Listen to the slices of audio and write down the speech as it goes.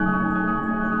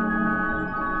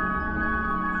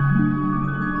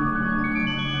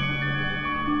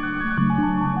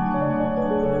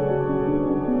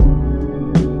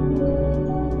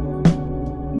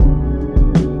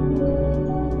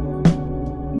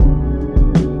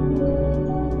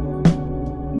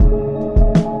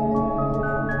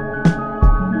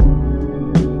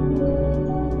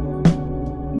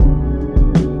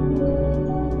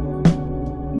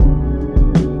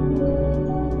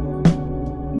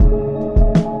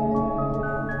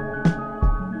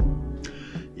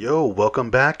Yo,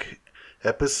 welcome back.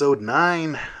 Episode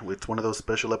 9. It's one of those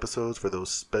special episodes for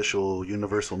those special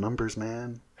universal numbers,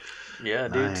 man. Yeah,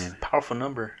 dude. It's a powerful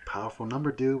number. Powerful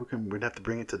number, dude. We're going to have to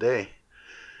bring it today.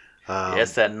 Yeah,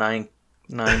 it's that nine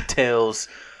tails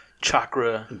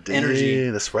chakra energy.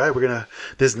 That's right.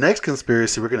 This next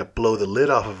conspiracy, we're going to blow the lid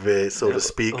off of it, so to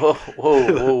speak.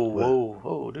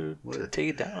 Whoa, dude. What? Take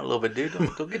it down a little bit, dude.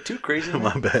 Don't get too crazy.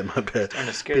 My bad. Starting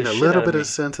to scare being the a shit little out bit of me.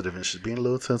 sensitive and she's being a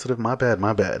little sensitive. My bad.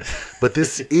 But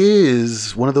this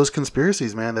is one of those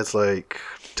conspiracies, man, that's like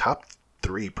top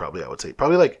 3, probably, I would say.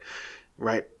 Probably like,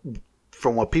 right,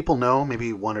 from what people know,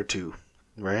 maybe 1 or 2.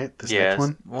 Right? This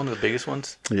next one of the biggest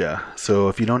ones. Yeah. So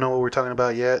if you don't know what we're talking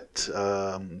about yet,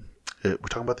 we're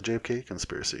talking about the JFK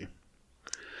conspiracy.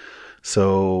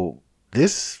 So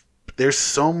there's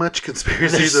so much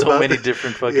conspiracies There's so many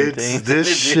different fucking things.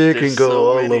 This shit can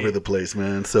go all over the place,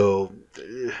 man. So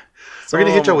we're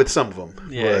gonna hit y'all with some of them.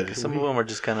 Yeah, because some of them are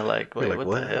just kind of like, wait, what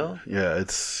the hell? Yeah,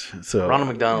 it's so Ronald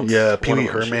McDonald. Yeah, Pee Wee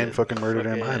Herman fucking murdered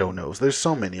him. I don't know. There's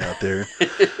so many out there,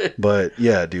 but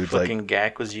yeah, dude, fucking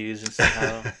GAC was used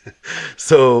somehow.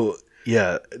 So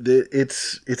yeah,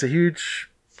 it's a huge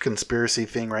conspiracy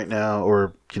thing right now,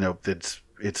 or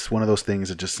it's one of those things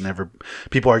that just never,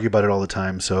 people argue about it all the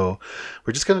time. So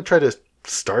we're just gonna try to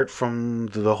start from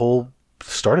the whole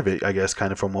start of it, I guess,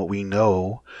 kind of from what we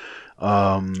know.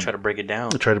 Try to break it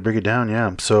down.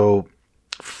 Yeah. So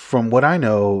from what I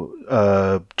know,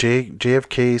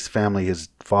 JFK's family, his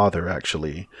father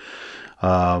actually,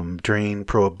 during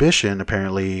Prohibition,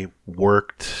 apparently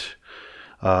worked,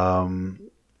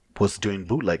 was doing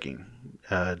bootlegging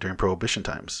during Prohibition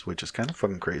times, which is kind of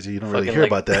fucking crazy. You don't really hear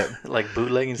about that. Like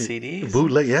bootlegging CDs?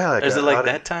 Bootleg, yeah. Is it like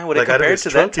that time? Would it compare to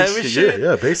that type of shit?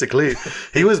 Yeah, basically.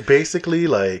 He was basically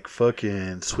like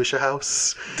fucking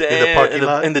Swishahouse in the parking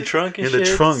lot. In the trunk and shit? In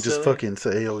the trunk, just fucking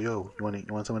say, hey, yo, you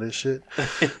want some of this shit?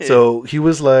 So he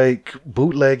was like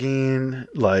bootlegging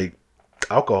like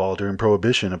alcohol during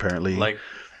Prohibition, apparently.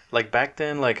 Like back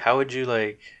then, like how would you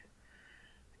like...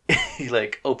 you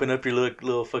like open up your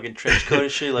little fucking trench coat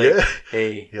and shit, like, yeah.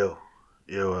 Hey, yo,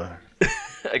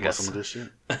 I got some of this shit.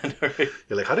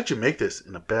 You're like, how did you make this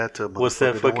in a bathtub? What's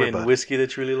that fucking whiskey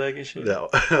that you really like and shit? That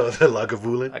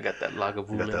Lagavulin. I got that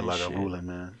Lagavulin.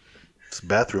 Man. It's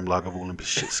bathroom Lagavulin, but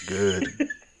shit's good.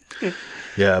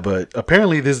 Yeah, but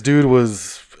apparently this dude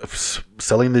was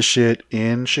selling this shit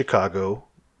in Chicago,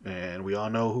 and we all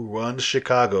know who runs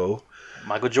Chicago.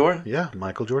 Michael Jordan. Yeah,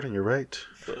 Michael Jordan. You're right.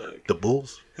 Fuck. The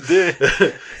Bulls.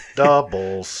 The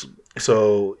Bulls.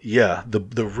 So yeah,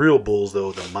 the real Bulls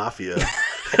though, the Mafia.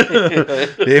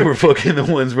 They were fucking the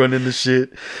ones running the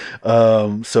shit.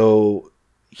 So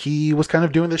he was kind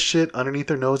of doing this shit underneath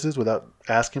their noses without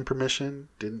asking permission.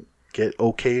 Didn't get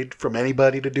okayed from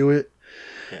anybody to do it.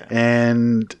 Yeah.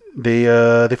 And they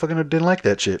fucking didn't like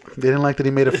that shit. They didn't like that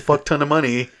he made a fuck ton of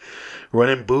money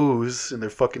running booze in their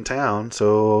fucking town.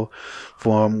 So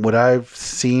from what I've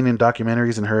seen in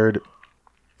documentaries and heard,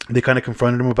 they kind of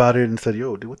confronted him about it and said,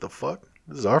 yo, dude, what the fuck?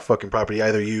 This is our fucking property.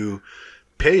 Either you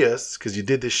pay us because you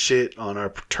did this shit on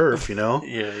our turf,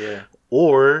 yeah.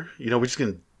 Or, we're just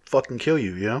going to fucking kill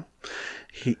you,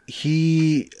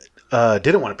 He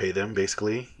didn't want to pay them,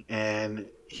 basically. And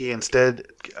he instead,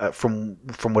 from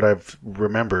what I've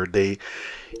remembered,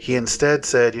 he instead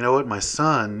said, you know what, my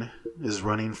son is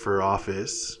running for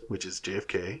office, which is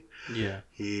JFK. Yeah.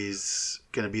 He's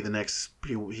going to be the next,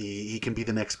 he can be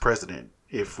the next president.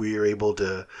 If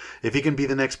he can be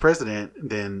the next president,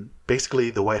 then basically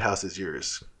the White House is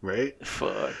yours, right?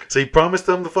 Fuck. So he promised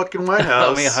them the fucking White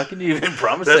House. I mean, how can you even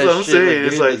promise that? That's what I'm shit? saying.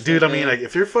 It's like, dude, I mean, like,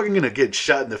 if you're fucking going to get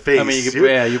shot in the face. I mean,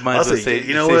 you might as well say,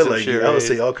 you know what? Like, I would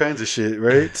say all kinds of shit,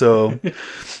 right? So he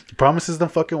promises them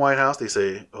fucking White House. They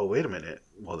say, oh, wait a minute.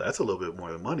 Well, that's a little bit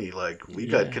more than money. Like, we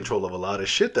got control of a lot of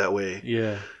shit that way.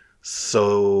 Yeah.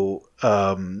 So,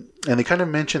 and they kind of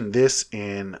mentioned this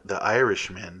in The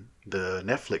Irishman, the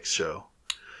Netflix show.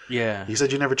 Yeah. You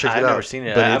said you never checked it out. I've never seen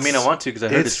it. I mean, I want to because I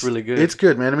heard it's really good. It's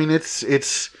good, man. I mean,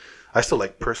 it's. I still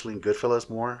like personally Goodfellas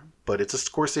more, but it's a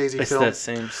Scorsese film. It's that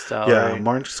same style. Yeah, right?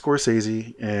 Martin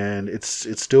Scorsese, and it's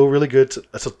still really good.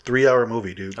 It's a 3-hour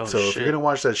movie, dude. So if you're gonna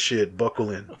watch that shit, buckle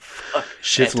in. Fuck.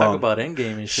 Shit's long. Talk about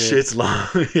Endgame and shit. Shit's long.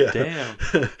 Yeah.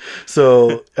 Damn.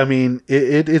 So I mean,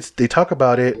 it's they talk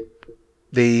about it.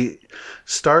 They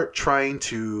start trying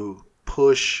to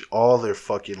push all their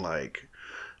fucking like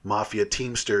mafia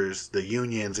teamsters, the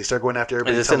unions. They start going after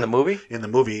everybody. Is this in the movie? In the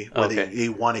movie, where they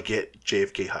want to get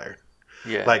JFK hired.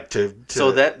 Yeah. Like to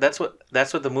so that's what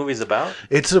That's what the movie's about?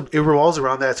 It revolves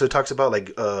around that. So it talks about like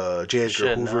J. Edgar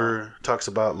Shit, no. Hoover, talks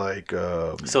about like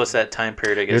So it's that time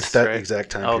period, I guess. it's that right? exact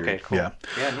time period. Okay, cool. Yeah.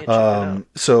 Yeah, I need to check it out.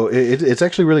 So it's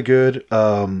actually really good.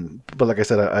 But like I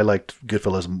said, I liked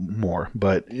Goodfellas more,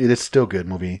 but it is still a good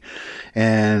movie.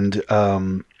 And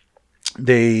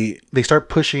they start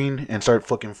pushing and start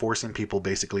fucking forcing people,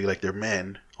 basically, like they're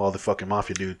men, all the fucking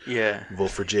mafia dude. Yeah. Vote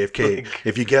for JFK.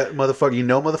 If you get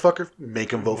motherfucker, make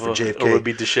them vote for JFK. Or we'll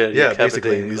beat the shit. Yeah,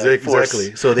 basically,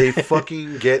 exactly. So they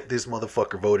fucking get this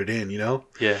motherfucker voted in. You know.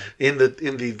 Yeah. In the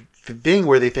thing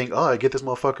where they think, oh, I get this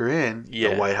motherfucker in, Yeah.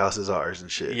 the White House is ours and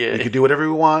shit. Yeah. We can do whatever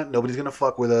we want. Nobody's gonna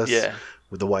fuck with us. Yeah.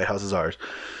 With the White House is ours.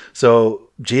 So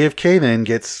JFK then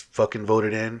gets fucking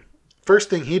voted in. First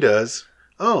thing he does,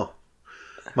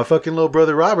 my fucking little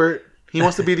brother Robert, he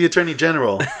wants to be the Attorney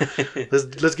General.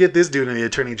 Let's get this dude in the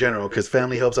Attorney General because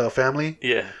family helps out family.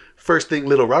 Yeah. First thing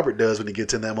little Robert does when he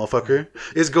gets in that motherfucker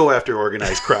is go after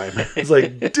organized crime. It's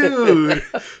like, dude,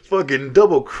 fucking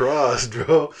double crossed,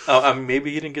 bro. Oh,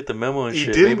 maybe he didn't get the memo and He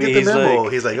shit. didn't Maybe get the memo.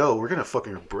 Like... He's like, we're gonna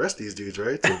fucking arrest these dudes,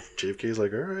 right? So JFK's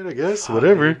like, all right, I guess,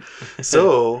 whatever.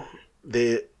 So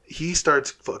he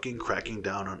starts fucking cracking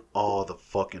down on all the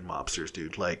fucking mobsters,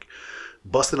 dude. Like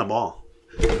busting them all.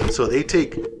 So they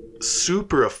take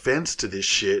super offense to this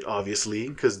shit, obviously,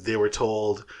 because they were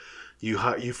told, you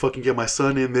fucking get my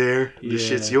son in there, this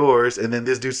shit's yours, and then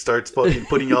this dude starts fucking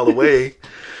putting y'all away.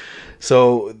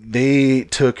 So they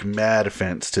took mad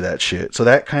offense to that shit. So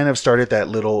that kind of started that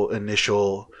little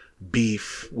initial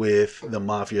beef with the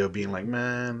mafia being like,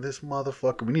 man, this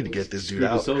motherfucker, we need to get this dude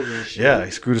out. Yeah,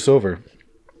 he screwed us over.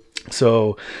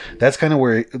 So that's kind of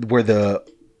where the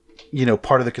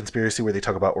part of the conspiracy where they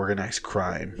talk about organized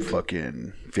crime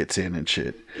fucking fits in and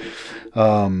shit.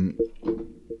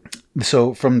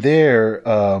 So from there,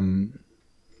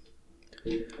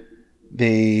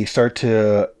 they start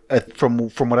to, from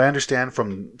what I understand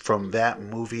from that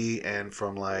movie and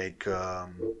from like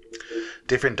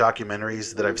different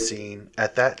documentaries that I've seen,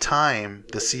 at that time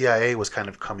the CIA was kind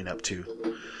of coming up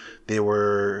too. They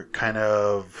were kind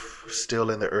of still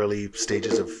in the early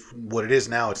stages of what it is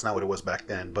now. It's not what it was back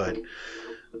then, but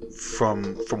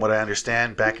from what I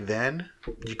understand, back then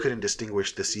you couldn't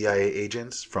distinguish the CIA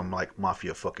agents from like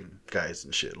mafia fucking guys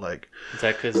and shit. Like, is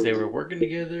that because they were working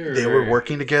together? Or... They were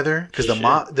working together because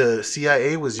the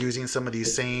CIA was using some of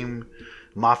these same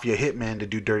mafia hitmen to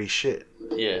do dirty shit.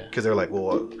 Yeah, because they're like,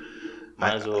 well.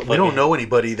 We don't know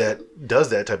anybody that does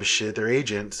that type of shit. They're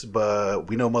agents, but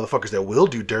we know motherfuckers that will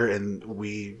do dirt, and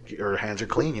our hands are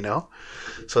clean, you know?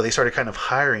 So they started kind of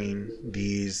hiring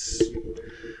these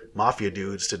mafia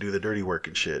dudes to do the dirty work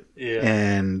and shit. Yeah.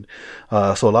 And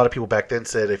so a lot of people back then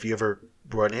said if you ever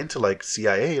run into like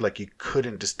CIA, like you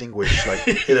couldn't distinguish like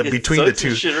between the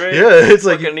two. Shit, right? Yeah, it's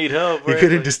like you need help. Right? You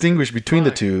couldn't distinguish between the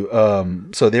two.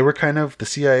 So they were kind of, the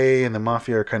CIA and the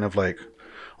mafia are kind of like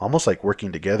almost like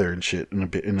working together and shit in a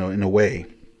bit, in a way.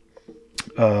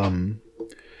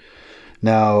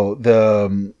 Now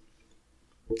the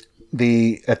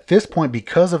at this point,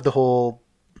 because of the whole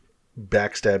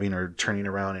backstabbing or turning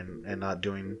around and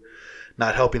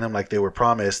not helping them like they were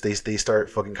promised, they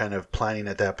start fucking kind of planning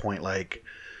at that point, like,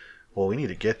 well, we need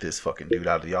to get this fucking dude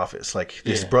out of the office. Like,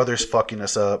 his brother's fucking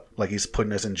us up, like he's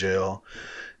putting us in jail.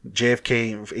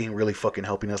 JFK ain't really fucking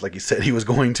helping us like he said he was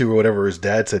going to, or whatever his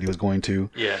dad said he was going to.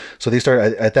 Yeah. So they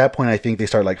start at that point. I think they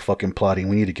start like fucking plotting.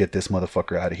 We need to get this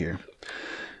motherfucker out of here.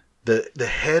 The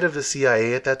head of the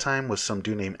CIA at that time was some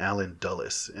dude named Alan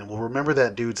Dulles, and we'll remember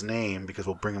that dude's name because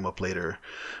we'll bring him up later.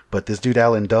 But this dude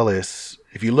Alan Dulles,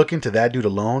 if you look into that dude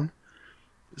alone,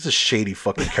 this is a shady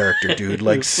fucking character, dude.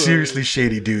 Like seriously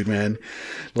shady dude, man.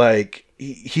 Like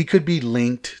he could be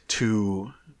linked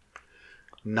to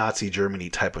Nazi Germany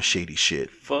type of shady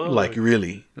shit. Fuck. Like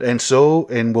really. And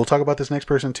we'll talk about this next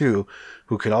person too,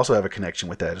 who could also have a connection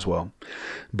with that as well.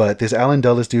 But this Alan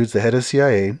Dulles dude's the head of the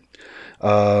CIA.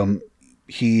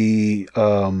 He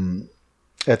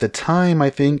at the time, I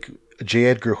think J.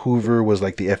 Edgar Hoover was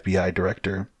like the FBI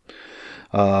director.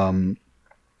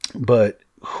 But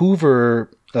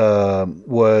Hoover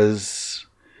was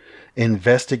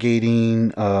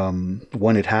investigating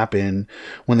when it happened.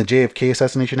 When the JFK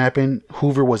assassination happened,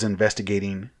 Hoover was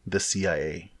investigating the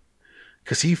CIA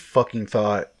because he fucking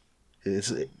thought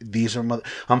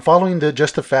I'm following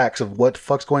just the facts of what the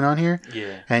fuck's going on here.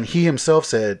 Yeah. And he himself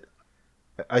said,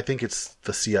 I think it's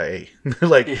the CIA.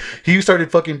 Like he started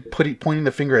fucking pointing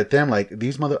the finger at them like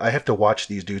I have to watch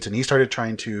these dudes. And he started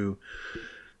trying to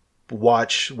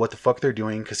watch what the fuck they're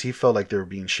doing because he felt like they were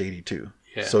being shady too.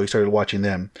 Yeah. So he started watching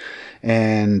them.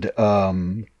 And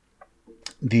where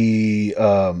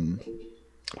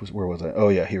was I? Oh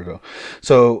yeah, here we go.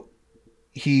 So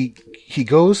he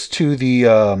goes to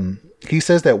the he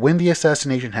says that when the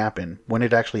assassination happened, when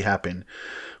it actually happened,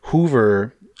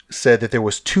 Hoover said that there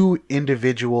was two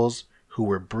individuals who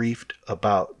were briefed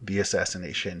about the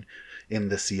assassination in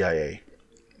the CIA.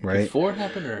 Right? Before it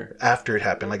happened or after it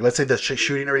happened? Like, let's say the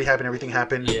shooting already happened, everything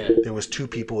happened. Yeah. There was two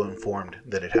people informed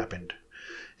that it happened.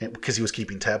 Because he was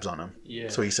keeping tabs on them. Yeah.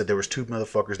 So he said there was two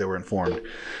motherfuckers that were informed.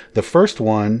 The first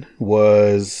one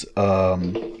was a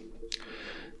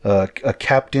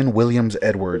Captain Williams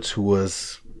Edwards, who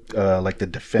was like the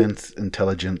Defense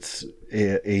Intelligence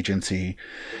Agency.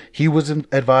 He was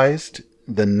advised.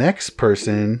 The next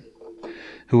person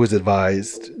who was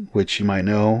advised, which you might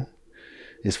know,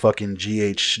 is fucking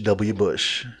G.H.W.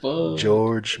 Bush. Fuck.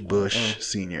 George Bush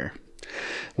Sr.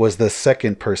 was the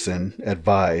second person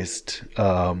advised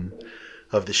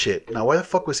of the shit. Now, why the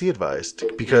fuck was he advised?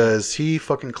 Because he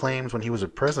fucking claims when he was a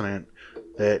president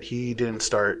that he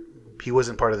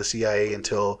wasn't part of the CIA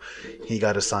until he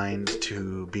got assigned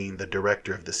to being the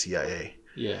director of the CIA.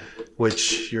 Yeah.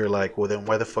 Which you're like, well, then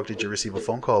why the fuck did you receive a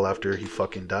phone call after he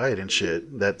fucking died and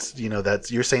shit? That's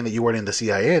you're saying that you weren't in the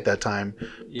CIA at that time,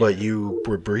 but you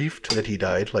were briefed that he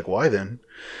died. Like, why then?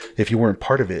 If you weren't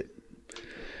part of it.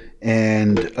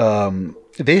 And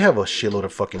they have a shitload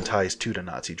of fucking ties too to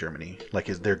Nazi Germany. Like,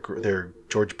 their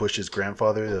George Bush's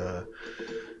grandfather, the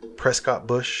Prescott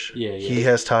Bush. Yeah. He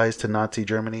has ties to Nazi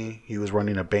Germany. He was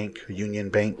running a bank, a Union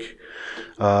Bank,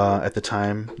 at the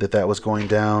time that was going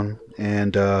down.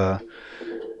 And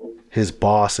his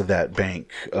boss of that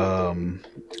bank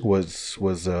was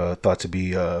thought to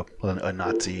be a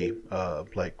Nazi,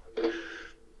 like,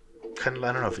 kind of,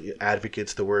 I don't know if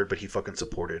advocate's the word, but he fucking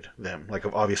supported them. Like,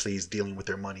 obviously he's dealing with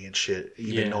their money and shit,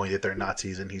 even knowing that they're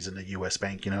Nazis and he's in a U.S.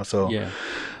 bank, you know. So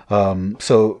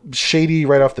so shady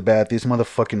right off the bat. This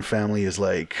motherfucking family is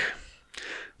like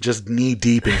just knee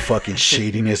deep in fucking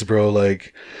shadiness, bro.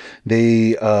 Like,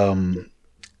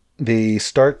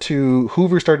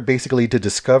 Hoover started basically to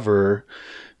discover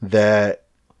that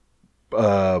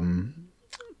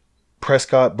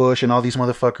Prescott Bush and all these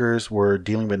motherfuckers were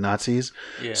dealing with Nazis.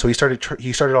 Yeah. So he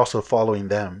started also following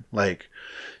them. Like,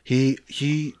 he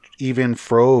even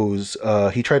froze.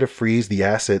 He tried to freeze the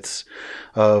assets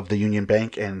of the Union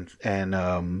Bank and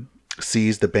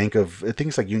seized the bank of, I think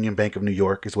it's like Union Bank of New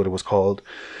York is what it was called,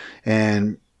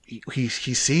 and he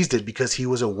seized it because he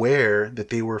was aware that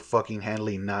they were fucking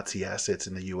handling Nazi assets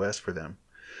in the U.S. for them.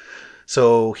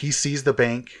 So he seized the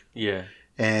bank. Yeah.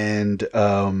 And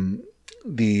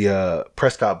the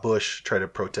Prescott Bush tried to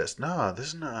protest.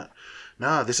 This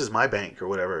is my bank or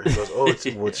whatever. He goes, oh,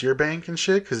 it's your bank and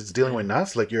shit because it's dealing with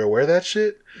Nazis. Like, you're aware of that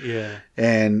shit? Yeah.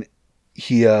 And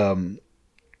he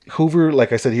Hoover,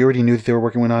 like I said, he already knew that they were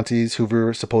working with Nazis.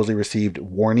 Hoover supposedly received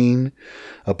warning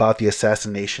about the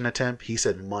assassination attempt. He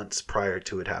said months prior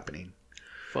to it happening.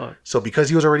 Fuck. So because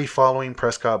he was already following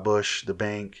Prescott Bush, the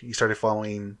bank, he started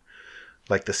following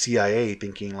like the CIA,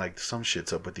 thinking like some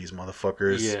shit's up with these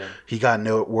motherfuckers. Yeah. He got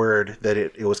no word that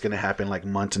it was going to happen like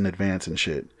months in advance and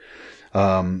shit.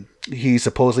 He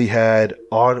supposedly had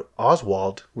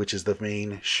Oswald, which is the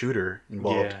main shooter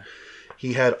involved. Yeah.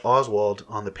 He had Oswald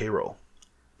on the payroll.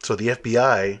 So the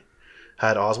FBI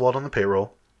had Oswald on the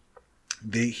payroll.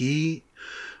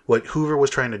 What Hoover was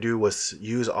trying to do was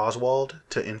use Oswald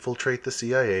to infiltrate the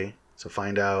CIA to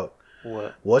find out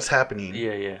what's happening.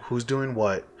 Yeah. Who's doing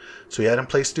what. So he had him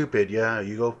play stupid. Yeah,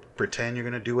 you go pretend you're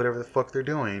going to do whatever the fuck they're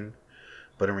doing.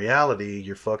 But in reality,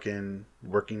 you're fucking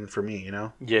working for me, you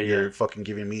know? Yeah. You're fucking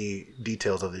giving me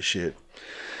details of this shit.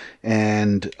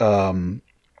 And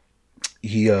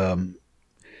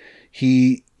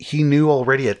he knew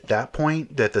already at that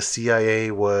point that the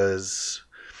CIA was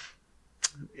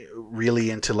really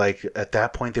into, like, at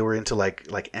that point they were into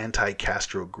like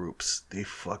anti-Castro groups. They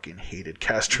fucking hated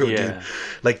Castro, dude.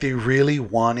 Like, they really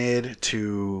wanted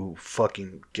to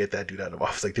fucking get that dude out of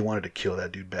office. Like, they wanted to kill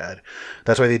that dude bad.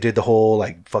 That's why they did the whole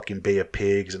like fucking Bay of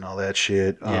Pigs and all that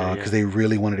shit, because they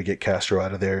really wanted to get Castro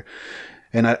out of there.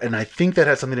 And I think that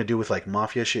had something to do with like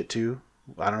mafia shit too.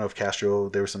 I don't know if Castro,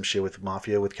 there was some shit with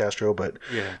mafia with Castro, but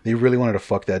they really wanted to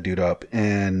fuck that dude up.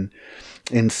 And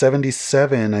in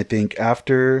 1977, I think,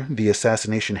 after the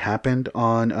assassination happened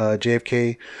on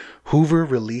JFK, Hoover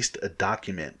released a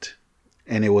document,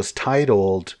 and it was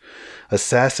titled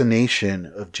Assassination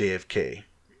of JFK.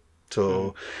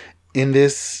 So in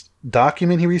this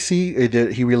document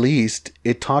he released,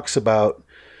 it talks about,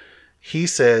 he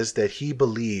says that he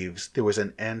believes there was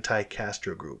an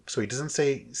anti-Castro group. So he doesn't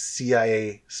say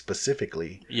CIA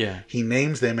specifically. Yeah. He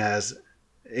names them as,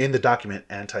 in the document,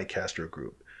 anti-Castro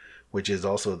group, which is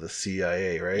also the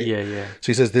CIA, right? Yeah. So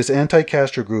he says this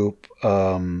anti-Castro group,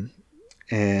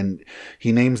 and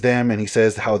he names them, and he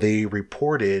says how they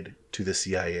reported to the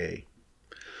CIA.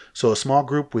 So a small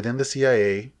group within the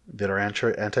CIA that are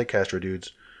anti-Castro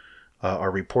dudes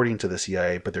are reporting to the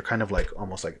CIA, but they're kind of like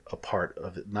almost like a part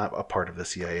of it, not a part of the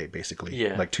CIA, basically.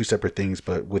 Yeah. Like two separate things,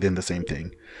 but within the same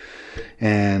thing.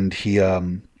 And he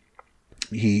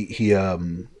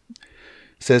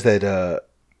says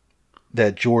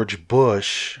that George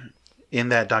Bush in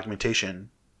that documentation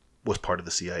was part of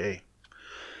the CIA.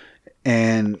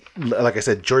 And like I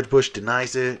said, George Bush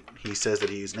denies it. He says that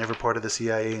he's never part of the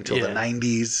CIA until the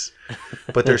 90s.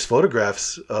 But there's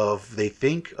photographs of, they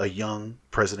think, a young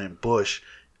President Bush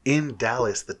in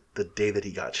Dallas the day that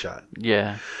he got shot.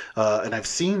 Yeah. And I've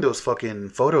seen those fucking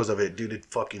photos of it. Dude, it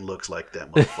fucking looks like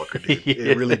that motherfucker, dude.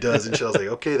 It really does. And I was like,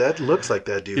 okay, that looks like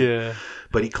that dude. Yeah.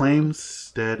 But he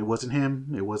claims that it wasn't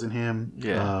him. It wasn't him.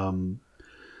 Yeah.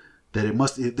 That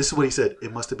this is what he said,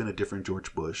 it must have been a different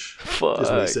George Bush. Fuck. That's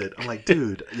what he said. I'm like,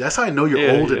 dude, that's how I know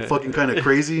you're old and fucking kind of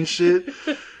crazy and shit.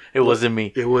 It wasn't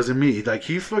me. It wasn't me. Like,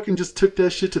 he fucking just took that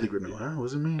shit to the ground. No, it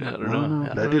wasn't me. I don't know.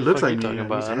 That dude looks like me.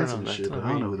 He's handsome and shit, but I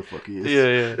don't know who the fuck he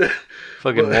is. Yeah.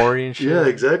 Fucking Maury and shit. Yeah,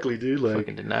 exactly, dude. Like,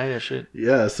 fucking deny that shit.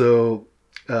 Yeah, so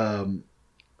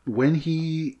when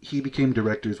he became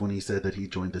director is when he said that he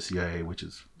joined the CIA, which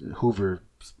is Hoover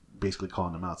basically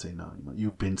calling him out, saying, no,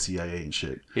 you've been CIA and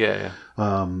shit. Yeah.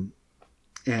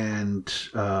 And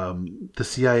the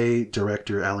CIA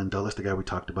director, Alan Dulles, the guy we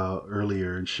talked about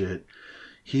earlier and shit,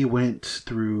 he went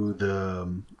through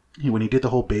when he did the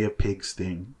whole Bay of Pigs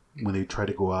thing, when they tried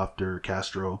to go after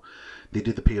Castro, they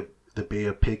did the Bay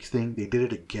of Pigs thing. They did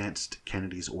it against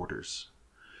Kennedy's orders.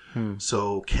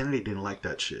 So Kennedy didn't like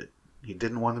that shit. He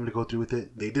didn't want them to go through with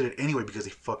it. They did it anyway because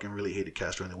they fucking really hated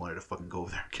Castro and they wanted to fucking go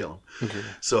over there and kill him. Okay.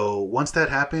 So once that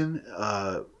happened,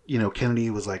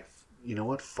 Kennedy was like, you know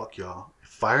what? Fuck y'all.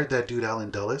 Fired that dude Alan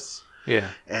Dulles. Yeah.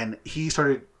 And he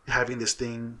started having this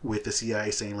thing with the CIA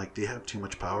saying, like, they have too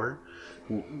much power.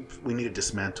 We need to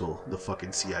dismantle the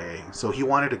fucking CIA. So he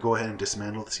wanted to go ahead and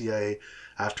dismantle the CIA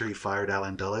after he fired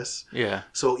Alan Dulles. Yeah.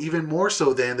 So even more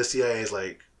so then the CIA is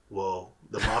like, well,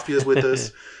 the mafia's with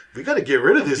us. We got to get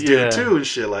rid of this dude too and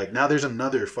shit. Like, now there's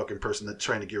another fucking person that's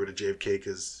trying to get rid of JFK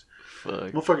because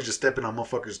motherfuckers just stepping on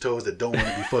motherfuckers' toes that don't want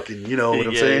to be fucking, you know what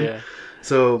I'm saying? Yeah.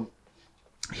 So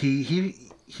he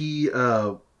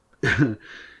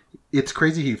it's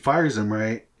crazy. He fires him,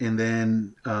 right? And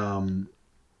then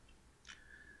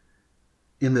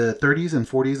in the 30s and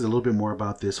 40s, a little bit more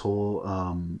about this whole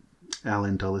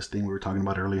Alan Dulles thing we were talking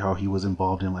about earlier, how he was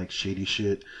involved in like shady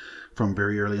shit from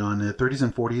very early on. In the 30s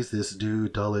and 40s, this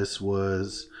dude Dulles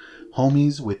was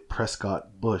homies with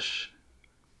Prescott Bush,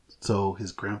 so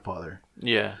his grandfather.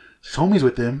 Yeah, he's homies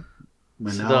with him.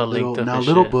 And so now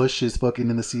little Bush is fucking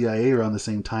in the CIA around the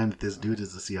same time that this dude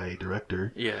is the CIA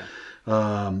director. Yeah.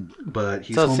 But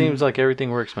he's. So it seems like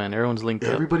everything works, man. Everyone's linked.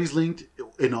 Everybody's linked,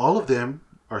 and all of them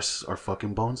are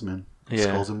fucking bonesmen. Yeah.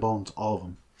 Skulls and Bones, all of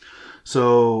them.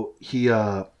 So he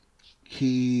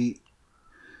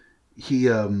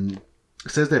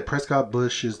says that Prescott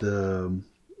Bush is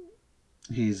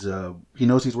he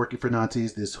knows he's working for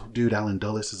Nazis. This dude Alan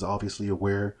Dulles is obviously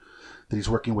aware that he's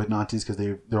working with Nazis because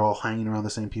they're all hanging around the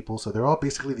same people. So they're all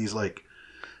basically these like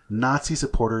Nazi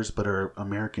supporters, but are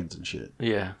Americans and shit.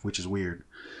 Yeah, which is weird.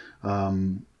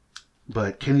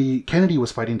 But Kennedy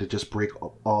was fighting to just break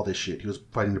all this shit. He was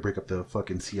fighting to break up the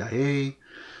fucking CIA.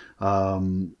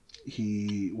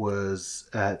 He was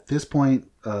at this point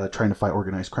trying to fight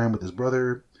organized crime with his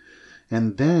brother,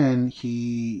 and then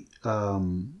he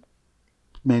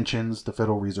mentions the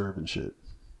Federal Reserve and shit.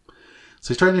 So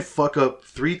he's trying to fuck up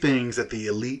three things that the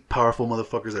elite, powerful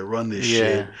motherfuckers that run this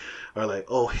shit are like,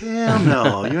 oh, hell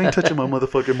no. You ain't touching my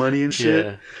motherfucking money and shit.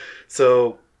 Yeah.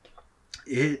 So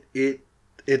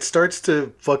it starts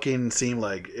to fucking seem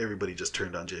like everybody just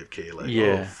turned on JFK. Like,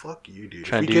 oh, fuck you, dude.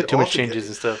 Trying to do too much changes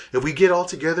and stuff. If we get all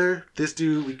together, this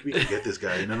dude, we can get this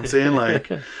guy. You know what I'm saying?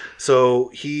 Like, so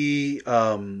he,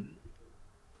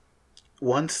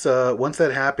 once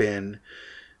that happened,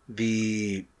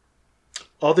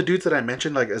 all the dudes that I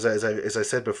mentioned, like as I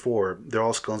said before, they're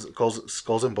all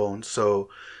skulls and bones. So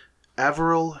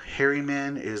Averell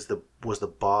Harriman was the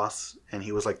boss, and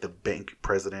he was like the bank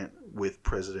president with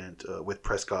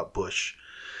Prescott Bush.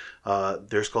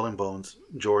 They're Skull and Bones.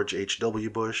 George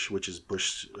H.W. Bush, which is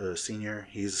Bush Senior,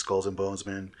 he's Skulls and Bones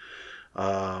man.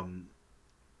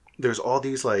 There's all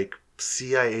these like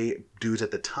CIA dudes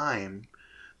at the time.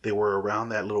 They were around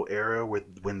that little era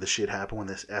when the shit happened, when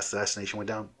this assassination went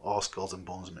down. All Skulls and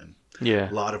Bones men. Yeah,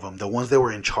 a lot of them. The ones that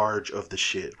were in charge of the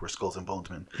shit were Skulls and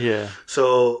Bones men. Yeah.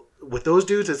 So with those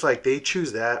dudes, it's like they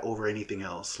choose that over anything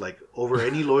else, like over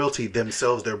any loyalty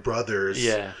themselves, their brothers.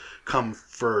 Yeah. come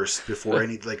first before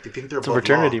any, like, they think they're above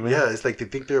fraternity, law. man. Yeah, it's like they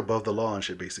think they're above the law and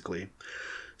shit, basically.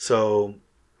 So,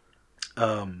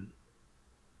 the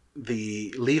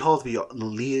Lee Harvey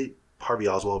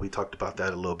Oswald, we talked about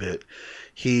that a little bit.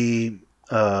 He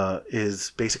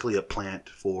is basically a plant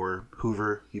for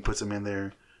Hoover. He puts him in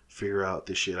there, figure out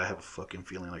this shit. I have a fucking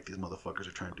feeling like these motherfuckers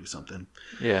are trying to do something.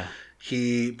 Yeah.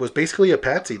 He was basically a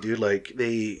patsy, dude. Like,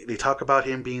 they talk about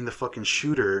him being the fucking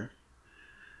shooter,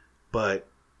 but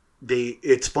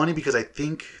it's funny because I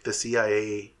think the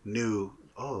CIA knew,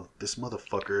 oh, this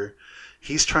motherfucker,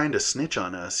 he's trying to snitch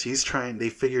on us. They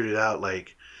figured it out,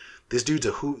 like, this dude's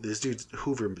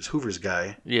Hoover's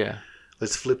guy. Yeah.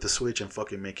 Let's flip the switch and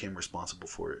fucking make him responsible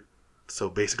for it. So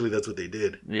basically that's what they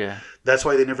did. Yeah. That's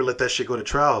why they never let that shit go to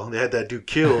trial. They had that dude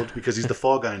killed because he's the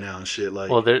fall guy now and shit. Like,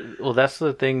 well, that's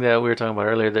the thing that we were talking about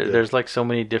earlier. There's like so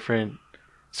many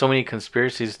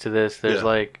conspiracies to this. There's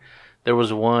like, there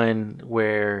was one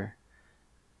where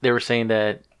they were saying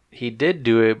that he did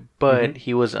do it, but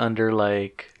he was under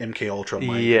like MK Ultra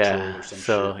mind control or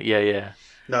some shit. Yeah.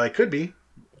 No, it could be.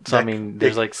 So I mean,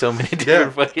 there's like so many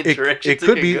different fucking directions. It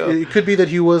could be. It could be that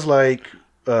he was like.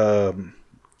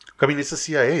 I mean, it's the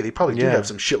CIA. They probably do have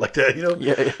some shit like that, you know.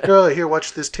 Yeah. Oh, here,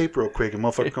 watch this tape real quick, and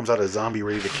motherfucker comes out a zombie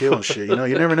ready to kill and shit. You know,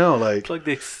 you never know. Like, plug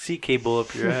the C cable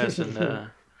up your ass and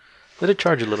let it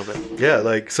charge a little bit. Yeah,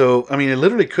 like, so. I mean, it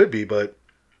literally could be, but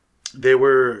they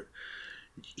were.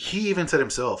 He even said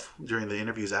himself during the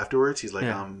interviews afterwards. He's like,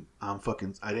 I'm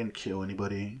fucking. I didn't kill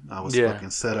anybody. I was fucking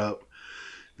set up.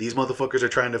 These motherfuckers are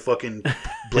trying to fucking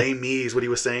blame me, is what he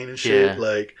was saying and shit. Yeah.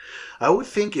 Like, I would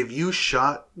think if you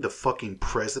shot the fucking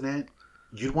president,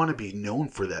 you'd want to be known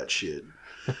for that shit.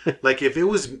 Like, if it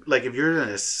was, like, if you're an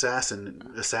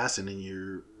assassin and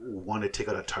you want to take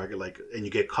out a target, like, and you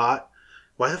get caught,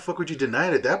 why the fuck would you deny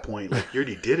it at that point? Like, you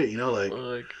already did it, you know? Like,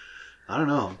 I don't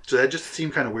know. So that just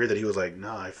seemed kind of weird that he was like,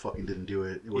 nah, I fucking didn't do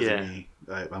it. It wasn't me.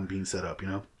 I'm being set up, you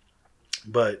know?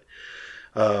 But,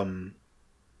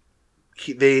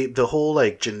 the whole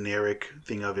like generic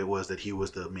thing of it was that he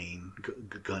was the main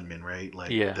gunman, right?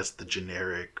 Like, that's the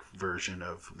generic version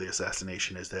of the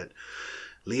assassination, is that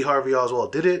Lee Harvey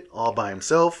Oswald did it all by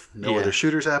himself. No other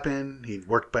shooters happened. He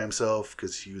worked by himself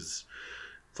because he was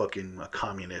fucking a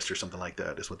communist or something like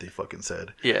that, is what they fucking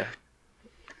said. Yeah.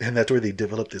 And that's where they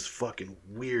developed this fucking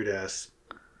weird ass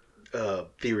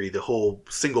theory, the whole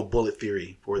single bullet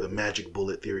theory, or the magic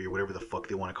bullet theory, or whatever the fuck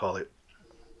they want to call it.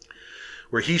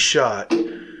 Where he shot,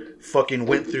 fucking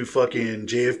went through fucking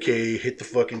JFK, hit the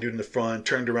fucking dude in the front,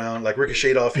 turned around, like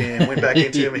ricocheted off him, went back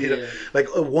into him and hit him. Like,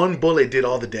 one bullet did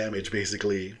all the damage,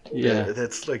 basically. Yeah.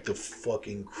 That's like the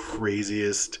fucking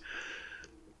craziest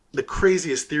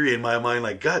theory in my mind.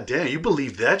 Like, god damn, you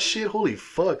believe that shit? Holy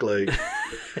fuck. Like,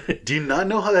 do you not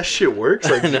know how that shit works?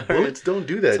 Like, bullets don't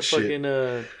do that shit. It's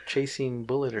a fucking chasing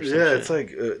bullet or something. Yeah, it's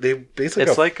like, they basically,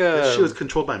 it's like that shit was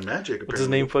controlled by magic, apparently. What's his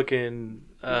name, fucking,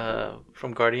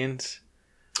 from Guardians?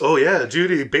 Oh yeah, dude,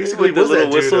 he basically was the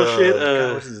little that whistle dude, shit.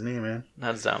 God, what's his name, man?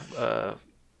 Not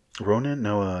Ronan?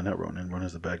 No, not Ronan.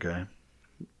 Ronan's the bad guy.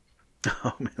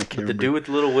 Oh man, I can't remember. The dude with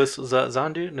the little whistle,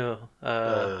 Zandu? No.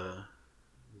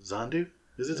 Zandu?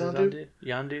 Is it Zandu?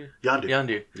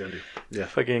 Yandu. Yeah.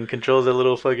 Fucking controls that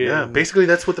little fucking... Yeah, basically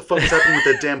that's what the fuck is happening with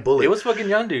that damn bullet. It was fucking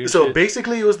Yandu. So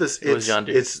basically it was this... It was Yandu.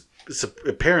 It's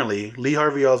apparently Lee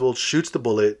Harvey Oswald shoots the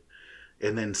bullet,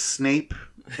 and then Snape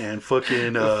and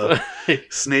fucking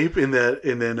Snape and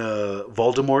then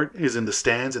Voldemort is in the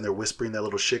stands, and they're whispering that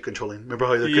little shit, controlling. Remember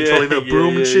how they're controlling the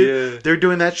broom and shit? Yeah. They're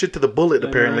doing that shit to the bullet,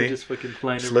 apparently. Just fucking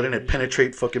just letting it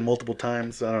penetrate fucking multiple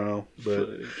times. I don't know, but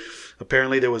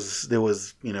apparently there was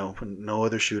no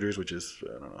other shooters, which is,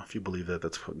 I don't know if you believe that,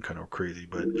 that's fucking kind of crazy.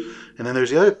 But and then there's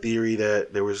the other theory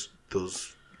that there was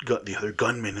the other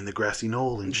gunmen in the grassy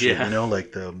knoll and shit.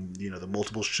 Like the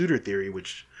multiple shooter theory,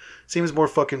 which seems more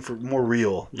more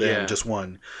real than just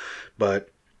one. But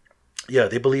yeah,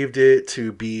 they believed it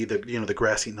to be the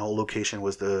grassy knoll location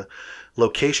was the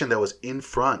location that was in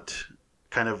front,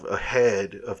 kind of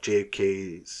ahead of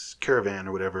JFK's caravan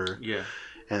or whatever. Yeah.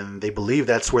 And they believe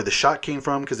that's where the shot came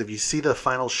from, because if you see the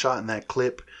final shot in that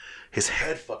clip, his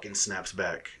head fucking snaps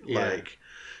back. Yeah. Like,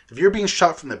 if you're being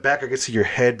shot from the back, I could see your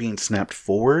head being snapped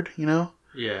forward,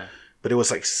 Yeah. But it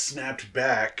was like snapped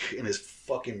back, and his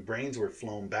fucking brains were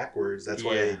flown backwards. That's Yeah.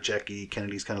 why Jackie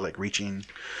Kennedy's kind of like reaching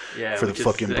Yeah, for the which is,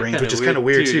 fucking brains, kinda which is kind of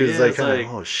weird too. too. Yeah, It's like it's kind of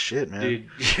like, oh shit, man. dude,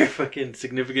 your fucking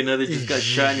significant other just got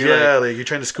shot. And you're Yeah, like, like you're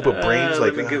trying to scoop up brains.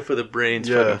 let Like me go for the brains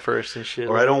yeah. fucking first and shit.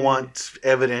 or like, I don't want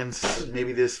evidence.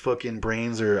 Maybe this fucking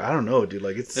brains, or I don't know, dude.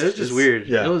 Like it's just weird.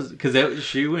 Yeah, it was because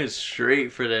she went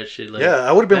straight for that shit. Like, yeah.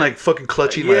 I would have been like fucking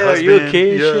clutching my yeah, husband. are you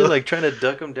okay? And Yeah. shit, like trying to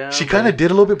duck him down. She kind of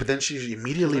did a little bit, but then she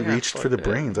immediately She's like, reached fuck for the that.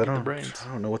 brains. I Get the don't brains.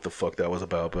 I don't know what the fuck that was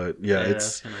about, but yeah,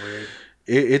 that's kind of weird.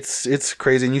 it's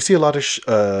crazy, and you see a lot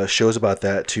of shows about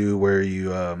that too, where you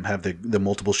have the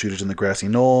multiple shooters in the grassy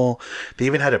knoll. They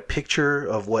even had a picture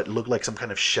of what looked like some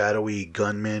kind of shadowy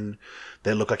gunman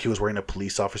that looked like he was wearing a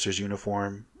police officer's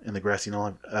uniform in the grassy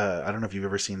knoll. I don't know if you've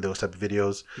ever seen those type of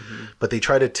videos, but they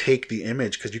try to take the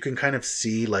image because you can kind of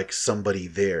see like somebody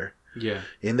there. Yeah.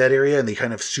 In that area, and they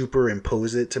kind of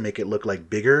superimpose it to make it look like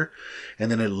bigger,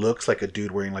 and then it looks like a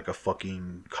dude wearing like a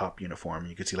fucking cop uniform.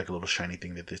 You could see like a little shiny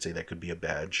thing that they say that could be a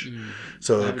badge.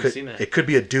 So it could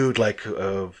be a dude like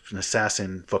an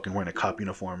assassin fucking wearing a cop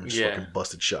uniform and just fucking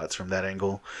busted shots from that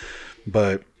angle.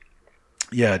 But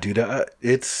yeah, dude, I'm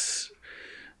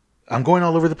going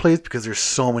all over the place because there's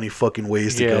so many fucking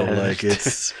ways to go. Like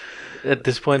it's at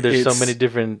this point, there's so many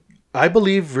different. I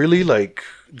believe really like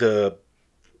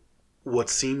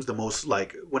what seems the most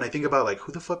like when I think about like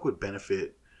who the fuck would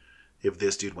benefit if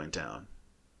this dude went down.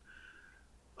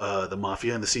 The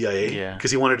mafia and the CIA,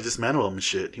 because he wanted to dismantle them and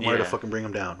shit. He wanted to fucking bring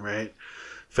them down, right?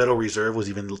 Federal Reserve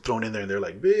was even thrown in there, and they're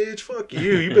like, "Bitch, fuck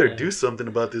you! You better do something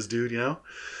about this dude," you know.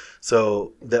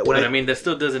 So that when I mean, that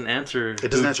still doesn't answer. It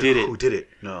doesn't answer who did it.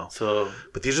 No. So,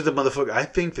 but these are the motherfuckers. I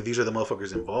think that these are the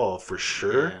motherfuckers involved for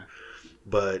sure. Yeah.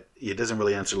 But it doesn't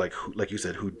really answer like you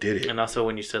said, who did it. And also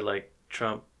when you said like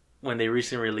Trump, when they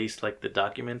recently released like the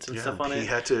documents and stuff on it,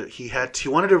 he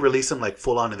wanted to release them like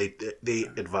full on, and they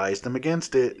advised him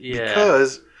against it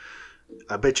because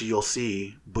I bet you'll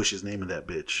see Bush's name in that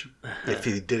bitch if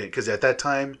he didn't, because at that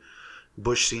time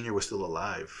Bush Sr. was still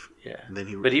alive. Yeah. And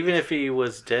then but even if he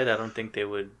was dead, I don't think they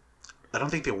would. I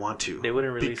don't think they want to. They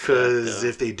wouldn't release because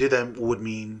if they did, that would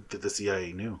mean that the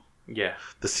CIA knew. Yeah.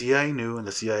 The CIA knew, and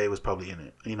the CIA was probably in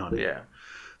it. You know what I mean? Yeah.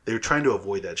 They were trying to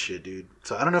avoid that shit, dude.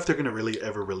 So I don't know if they're gonna really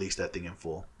ever release that thing in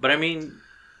full. But I mean,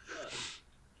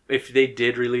 if they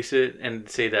did release it and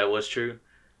say that was true,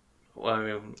 well, I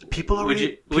mean,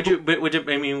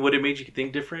 would it make you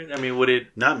think different? I mean, would it?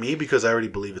 Not me, because I already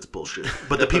believe it's bullshit.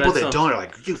 But the people that don't are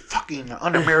like, you fucking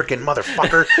un-American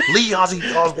motherfucker. Lee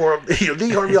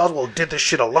Harvey Oswald did this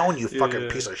shit alone. You fucking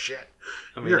piece of shit.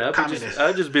 I mean,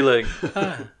 I'd just be like,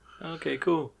 okay,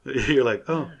 cool. You're like,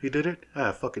 oh, he did it?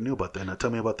 I fucking knew about that. Now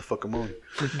tell me about the fucking moon.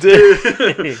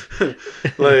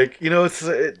 Like, you know,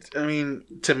 I mean,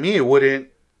 to me, it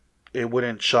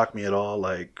wouldn't shock me at all.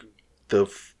 Like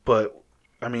but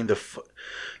I mean,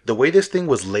 the way this thing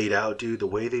was laid out, dude, the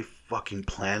way they fucking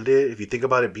planned it. If you think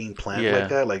about it being planned like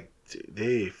that, like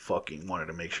they fucking wanted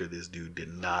to make sure this dude did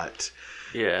not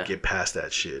get past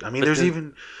that shit. I mean, there's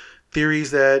even theories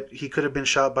that he could have been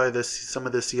shot by some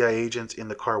of the CIA agents in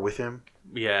the car with him.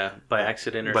 Yeah, by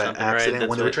accident or something. By accident, right?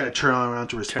 When they were trying to turn around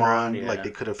to respond, like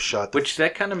they could have shot. Which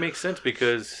that kind of makes sense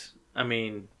because, I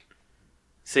mean,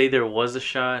 say there was a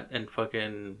shot and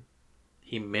fucking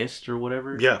he missed or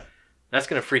whatever. Yeah. That's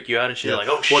going to freak you out and shit. Yeah. Like,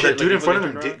 oh, shit. Well, that dude in front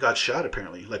of him got shot,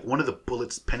 apparently. Like, one of the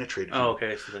bullets penetrated him. Oh,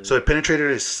 okay. So it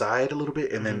penetrated his side a little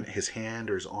bit, and then his hand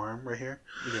or his arm right here.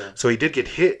 Yeah. So he did get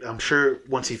hit. I'm sure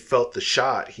once he felt the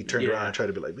shot, he turned around and tried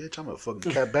to be like, bitch, I'm going to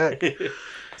fucking cat back.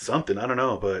 Something. I don't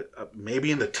know. But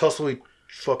maybe in the tussle, he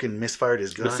fucking misfired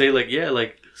his gun. But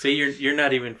say you're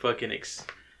not even fucking...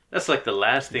 That's like the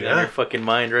last thing on your fucking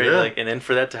mind, right? Yeah. Like, and then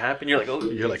for that to happen, you're like, oh,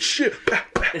 you're like, shit.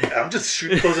 I'm just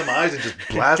closing my eyes and just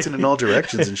blasting in all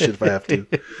directions and shit if I have to.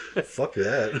 Fuck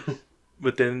that.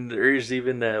 But then there's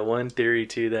even that one theory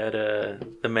too that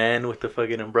the man with the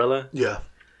fucking umbrella. Yeah.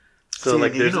 So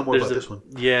like, there's more about this one.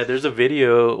 Yeah, there's a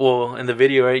video. Well, in the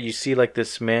video, right, you see like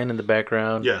this man in the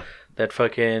background. Yeah. That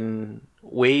fucking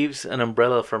waves an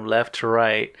umbrella from left to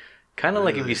right, kind of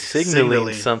like if he's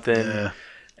signaling something. Yeah.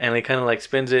 And it kind of like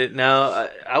spins it. Now,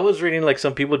 I was reading like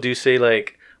some people do say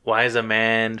like, why is a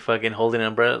man fucking holding an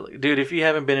umbrella? Dude, if you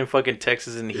haven't been in fucking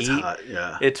Texas in the heat, hot,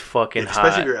 it's fucking hot.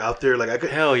 Especially if you're out there. Like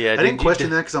hell yeah. I didn't question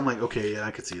that because I'm like, okay, yeah,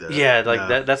 I could see that. Yeah,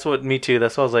 like that's what me too.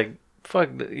 That's why I was like, fuck.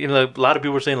 You know, a lot of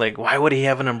people were saying like, why would he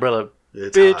have an umbrella?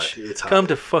 It's bitch, hot. It's hot. Come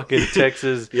to fucking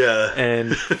Texas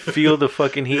and feel the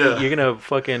fucking heat. Yeah. You're gonna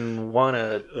fucking want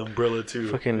a umbrella too.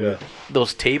 Fucking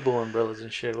those table umbrellas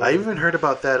and shit. I even heard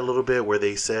about that a little bit where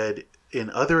they said in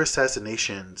other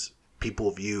assassinations, people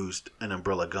have used an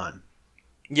umbrella gun.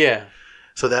 Yeah.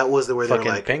 So that was the where they're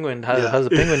like Penguin. How's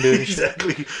the Penguin doing?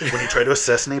 Exactly. When he tried to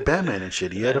assassinate Batman and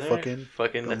shit, he had a fucking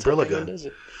umbrella gun.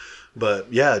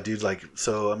 But yeah, dude, like,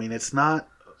 so I mean, it's not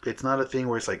a thing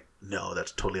where it's like, no,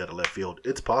 that's totally out of left field.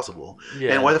 It's possible.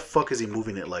 Yeah. And why the fuck is he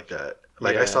moving it like that?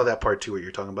 Like, I saw that part too, what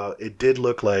you're talking about. It did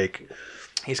look like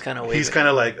he's kind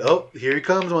of like, oh, here he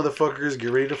comes, motherfuckers,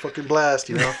 get ready to fucking blast,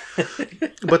 you know.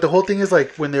 But the whole thing is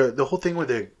like when they were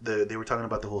talking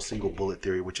about the whole single bullet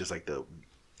theory, which is like the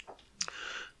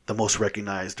most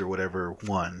recognized or whatever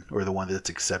one, or the one that's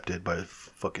accepted by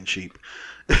fucking sheep,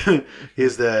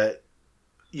 is that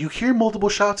you hear multiple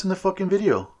shots in the fucking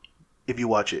video if you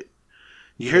watch it.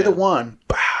 You hear the one,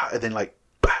 bah, and then like,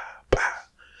 bah, bah.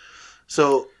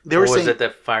 So they were saying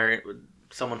that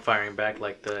someone firing back,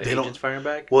 like the agents firing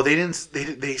back? Well, they didn't.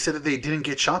 They said that they didn't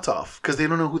get shots off because they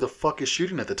don't know who the fuck is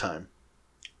shooting at the time.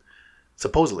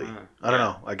 Supposedly, I don't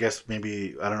know. I guess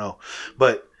maybe I don't know.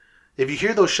 But if you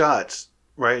hear those shots,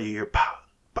 right? You hear pow,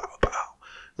 pow, pow.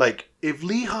 Like if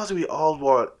Lee Harvey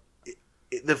Oswald,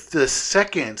 the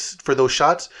seconds for those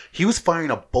shots, he was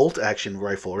firing a bolt action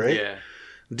rifle, right? Yeah,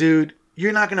 dude.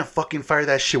 You're not gonna fucking fire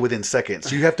that shit within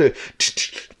seconds. You have to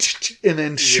and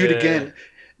then shoot again.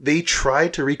 They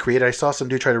tried to recreate. I saw some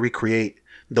dude try to recreate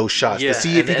those shots to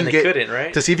see if he can get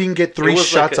right? to see if he can get 3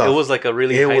 shots off. It was like a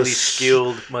really highly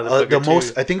skilled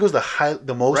motherfucker. I think it was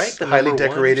the most highly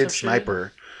decorated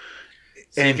sniper.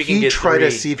 And he tried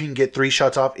to see if he can get 3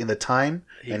 shots off in the time,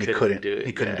 and he couldn't do it.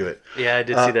 He couldn't do it. Yeah, I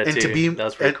did see that too. That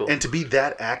was pretty cool. And to be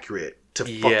that accurate to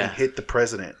fucking hit the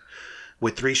president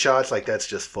with 3 shots, like that's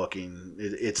just fucking.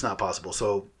 It's not possible.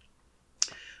 So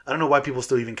I don't know why people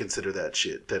still even consider that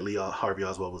shit. That Lee Harvey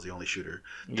Oswald was the only shooter.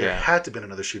 There had to have been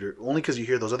another shooter, only because you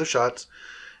hear those other shots,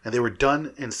 and they were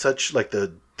done in such like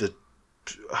the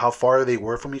how far they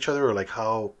were from each other, or like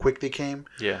how quick they came.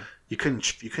 Yeah. You couldn't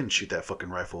shoot that fucking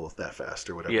rifle that fast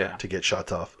or whatever to get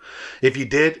shots off. If you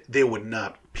did, they would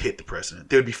not hit the president.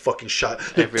 They would be fucking shot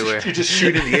everywhere. You just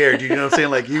shoot in the air. Do you know what I'm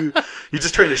saying? Like you're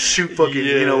just trying to shoot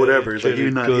fucking whatever. It's like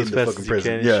you're not hitting the fucking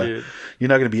president. Yeah, you're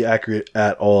not gonna be accurate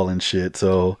at all and shit.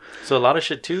 So a lot of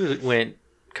shit too went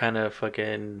kind of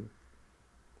fucking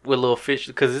with a little fish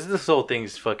because this whole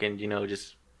thing's fucking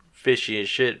just fishy as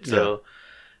shit. So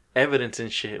evidence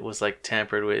and shit was like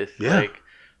tampered with. Yeah. Like,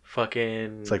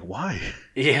 fucking. It's like why?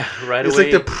 Yeah, right it's away.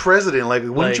 It's like the president. Like,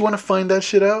 wouldn't you want to find that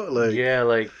shit out? Like, yeah,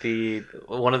 like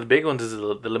one of the big ones is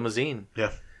the limousine.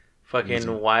 Yeah.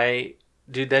 Fucking why,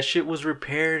 dude? That shit was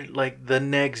repaired like the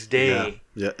next day.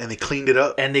 Yeah, and they cleaned it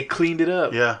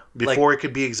up. Yeah, before it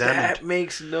could be examined. That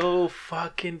makes no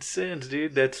fucking sense,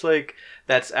 dude. That's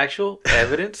actual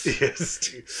evidence. Yes,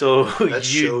 dude. So that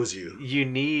shows you. You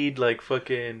need like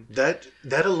fucking that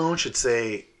alone should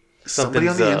say. Somebody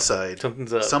on the inside.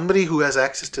 Something's up. Somebody who has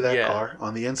access to that car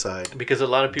on the inside. Because a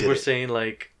lot of people are saying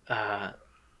like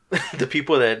the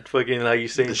people that fucking like you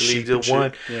saying believe the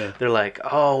one. Yeah. They're like,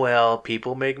 oh well,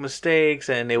 people make mistakes,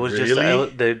 and it was just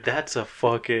that's a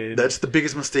fucking. That's the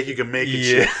biggest mistake you can make. And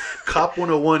shit. Cop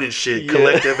 101 and shit.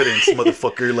 Collect evidence,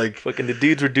 motherfucker. Like fucking the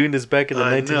dudes were doing this back in the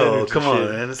 1900s. No, come on,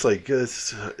 man. It's like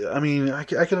I mean, I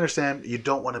can understand. You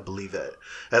don't want to believe that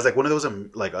as like one of those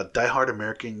like a diehard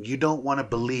American. You don't want to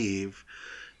believe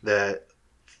that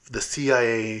the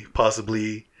CIA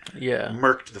possibly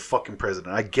murked the fucking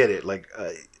president. I get it. Like.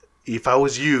 If I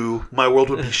was you, my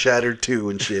world would be shattered too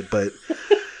and shit. But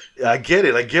I get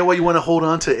it. I get why you want to hold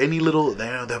on to any little.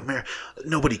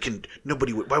 Nobody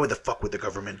would. Why would the fuck would the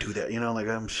government do that? You know, like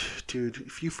dude.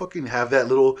 If you fucking have that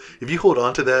little, if you hold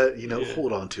on to that,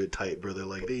 hold on to it tight, brother.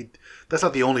 Like that's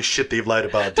not the only shit they've lied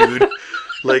about, dude.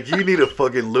 Like you need to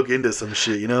fucking look into some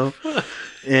shit, you know.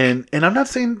 And I'm not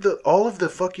saying that all of the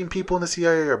fucking people in the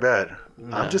CIA are bad.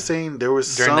 No. I'm just saying there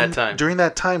was during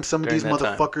that time some of these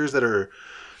motherfuckers that are.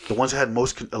 The ones that had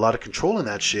a lot of control in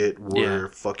that shit were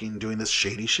fucking doing this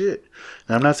shady shit.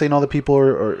 And I'm not saying all the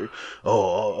people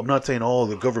I'm not saying all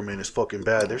the government is fucking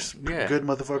bad. There's good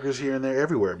motherfuckers here and there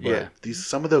everywhere. But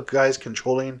some of the guys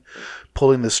pulling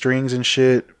the strings and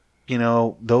shit,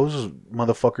 those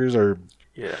motherfuckers are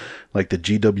like the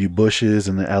G.W. Bushes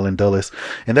and the Allen Dulles.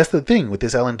 And that's the thing with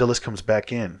this Allen Dulles comes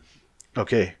back in.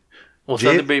 Okay. Well,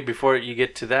 something before you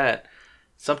get to that,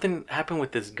 something happened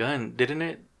with this gun, didn't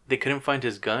it? They couldn't find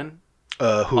his gun?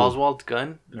 Who? Oswald's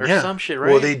gun? Or some shit,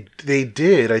 right? Well, they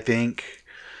did, I think.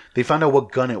 They found out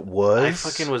what gun it was. I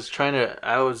fucking was trying to...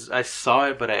 I saw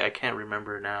it, but I can't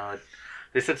remember now.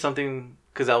 They said something...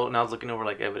 Because when I was looking over,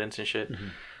 like, evidence and shit.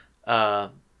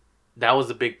 Mm-hmm. That was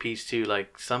the big piece, too.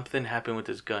 Like, something happened with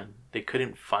his gun. They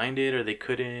couldn't find it, or they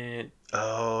couldn't...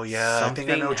 Oh yeah, I think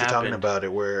I know what you're talking about.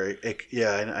 It where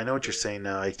I know what you're saying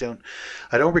now. I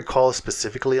don't recall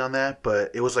specifically on that,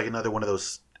 but it was like another one of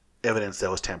those evidence that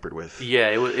was tampered with. Yeah,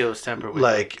 it was tampered with.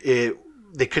 Like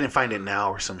they couldn't find it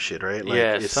now or some shit, right? Like,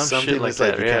 yeah, it's some shit like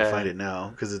that. You can't find it now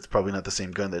because it's probably not the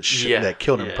same gun that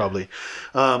killed him. Yeah. Probably.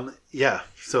 Yeah.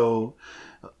 So,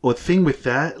 the thing with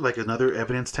that, like another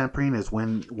evidence tampering, is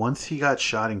once he got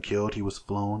shot and killed, he was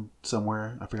flown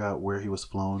somewhere. I forgot where he was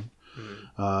flown.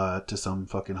 To some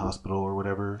fucking hospital or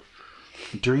whatever.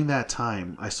 During that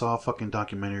time, I saw a fucking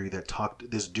documentary that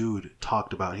this dude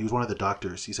talked about. He was one of the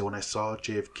doctors. He said, when I saw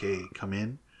JFK come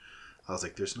in, I was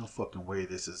like, there's no fucking way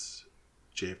this is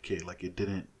JFK. Like, it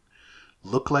didn't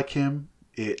look like him.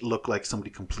 It looked like somebody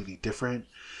completely different.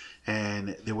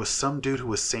 And there was some dude who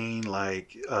was saying,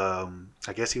 like,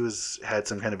 I guess he had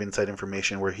some kind of inside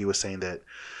information where he was saying that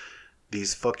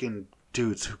these fucking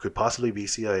dudes who could possibly be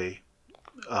CIA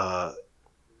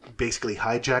basically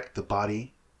hijacked the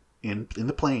body in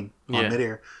the plane on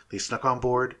midair. They snuck on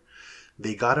board.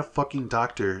 They got a fucking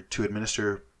doctor to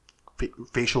administer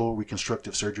facial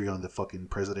reconstructive surgery on the fucking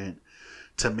president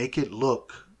to make it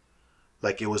look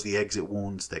like it was the exit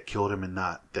wounds that killed him and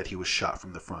not that he was shot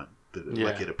from the front.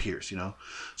 Like it appears, you know?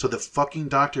 So the fucking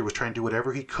doctor was trying to do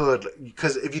whatever he could.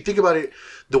 Because if you think about it,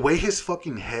 the way his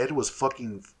fucking head was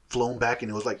fucking flown back,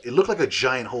 and it looked like a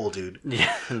giant hole, dude.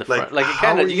 Yeah, in the front. Like, it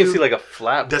kind of, you can see like a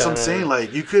flap. That's what I'm saying.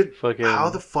 Like, you could, how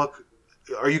the fuck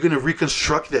are you going to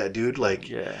reconstruct that, dude? Like,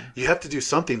 you have to do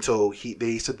something. So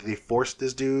they said that they forced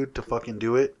this dude to fucking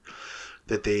do it.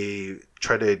 That they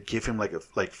try to give him like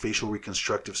facial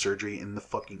reconstructive surgery in the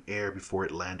fucking air before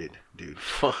it landed, dude.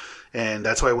 And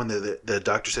that's why when the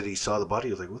doctor said he saw the body,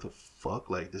 he was like, what the fuck?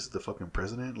 Like, this is the fucking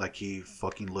president? Like, he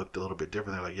fucking looked a little bit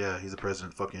different. They're like, yeah, he's the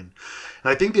president, fucking. And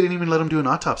I think they didn't even let him do an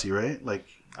autopsy, right? Like,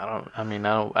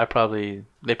 they probably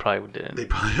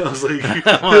didn't. I was like,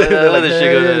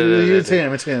 it's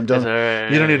him.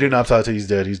 You don't need to do an autopsy. He's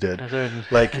dead.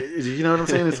 Like, you know what I'm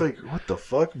saying? It's like, what the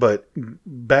fuck? But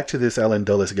back to this Allen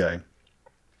Dulles guy.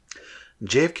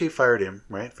 JFK fired him,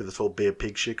 right, for this whole Bay of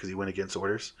Pigs shit because he went against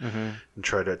orders and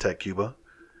tried to attack Cuba.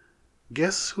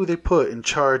 Guess who they put in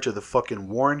charge of the fucking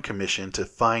Warren Commission to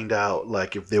find out,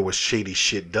 like, if there was shady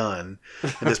shit done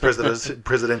in this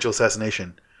presidential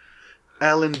assassination?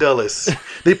 Allen Dulles.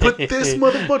 They put this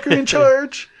motherfucker in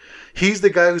charge. He's the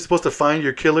guy who's supposed to find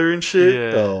your killer and shit.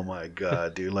 Yeah. Oh my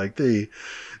god, dude! Like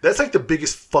that's like the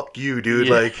biggest fuck you, dude.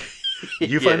 Yeah. Like,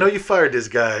 I know you fired this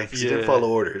guy because he didn't follow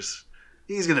orders.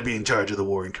 He's gonna be in charge of the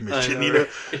Warren Commission. You know,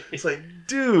 it's like,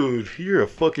 dude, you're a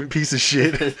fucking piece of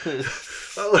shit.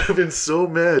 I would have been so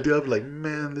mad, dude. I'd be like,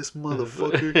 man, this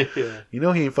motherfucker. You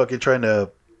know, he ain't fucking trying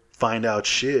to find out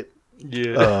shit.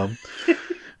 Yeah.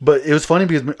 But it was funny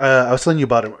because I was telling you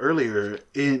about him earlier.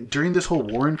 During this whole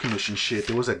Warren Commission shit,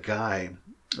 there was a guy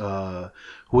who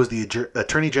was the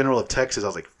Attorney General of Texas. I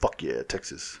was like, fuck yeah,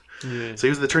 Texas. Yeah. So he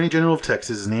was the Attorney General of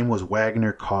Texas. His name was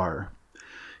Wagner Carr.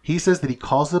 He says that he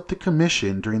calls up the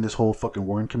commission during this whole fucking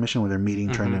Warren Commission where they're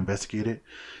meeting, trying to investigate it.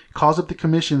 Calls up the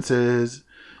commission, says,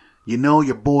 you know,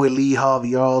 your boy Lee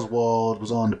Harvey Oswald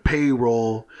was on the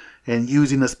payroll and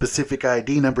using a specific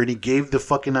ID number, and he gave the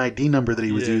fucking ID number that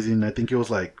he was using. I think it was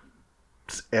like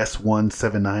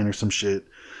S179 or some shit.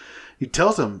 He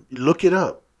tells him, look it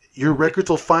up. Your records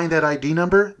will find that ID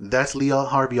number. That's Lee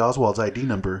Harvey Oswald's ID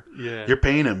number. Yeah. You're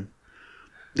paying him.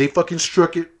 They fucking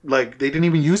struck it. Like, they didn't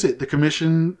even use it. The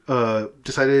commission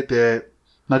decided that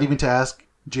not even to ask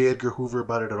J. Edgar Hoover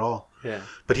about it at all. Yeah.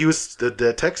 But he was,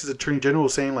 the Texas Attorney General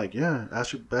was saying, like, yeah,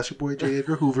 ask your boy J.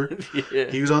 Edgar Hoover.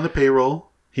 He was on the payroll.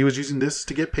 He was using this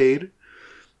to get paid.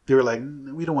 They were like,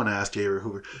 we don't want to ask J. Edgar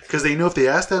Hoover. Because they know if they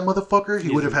asked that motherfucker, he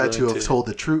would have had to have told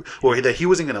the truth. Or that he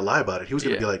wasn't going to lie about it. He was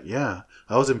going to be like, yeah,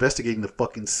 I was investigating the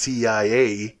fucking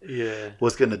CIA. Yeah.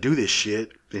 Was going to do this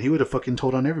shit. And he would have fucking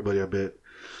told on everybody, I bet.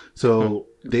 So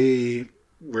they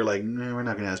were like, no, we're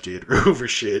not going to ask J. Edgar Hoover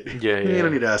shit. Yeah. You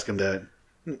don't need to ask him that.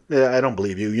 Yeah, I don't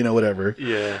believe you, whatever.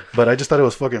 Yeah. But I just thought it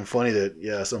was fucking funny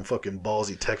that, some fucking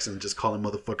ballsy Texan just calling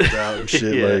motherfuckers out and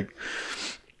shit. Like,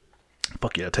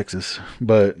 fuck yeah, Texas.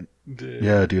 But,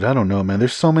 yeah, dude, I don't know, man.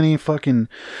 There's so many fucking...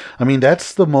 I mean,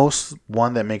 that's the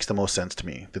one that makes the most sense to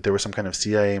me. That there was some kind of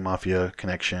CIA mafia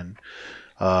connection.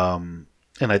 And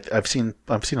I've seen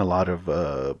a lot of...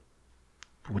 what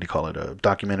do you call it?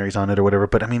 Documentaries on it or whatever.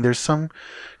 But, I mean, there's some...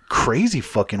 crazy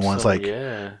fucking ones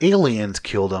aliens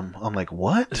killed him. I'm like,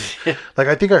 what? Like,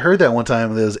 I think I heard that one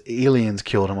time those aliens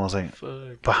killed him. I was like,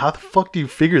 but how the fuck do you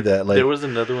figure that? Like, there was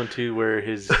another one too where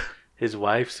his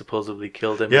wife supposedly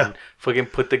killed him and fucking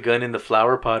put the gun in the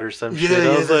flower pot or some shit. Yeah,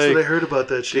 that's what I heard about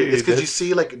that shit. It's because you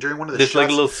see, like, during one of the shots, like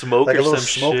a little smoke, like a little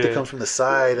smoke that comes from the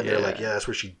side, and they're like, yeah, that's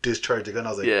where she discharged the gun.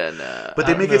 I was like, nah. But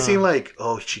they make it seem like,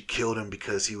 oh, she killed him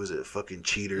because he was a fucking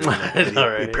cheater and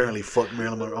he apparently fucked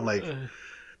Marilyn Monroe. I'm like,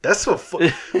 That's so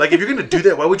like if you're gonna do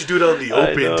that, why would you do it out in the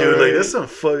open, dude? Like that's some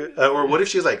fuck. Or what if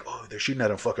she's like, oh, they're shooting at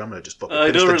him, fucking, I'm gonna just fucking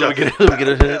finish the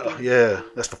job. Yeah,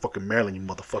 that's for fucking Maryland, you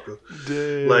motherfucker.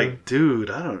 Damn. Like, dude,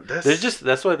 I don't.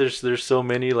 That's why there's so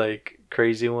many like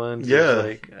crazy ones. Yeah.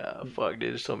 Like, fuck,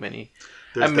 dude, there's so many.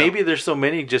 And maybe there's so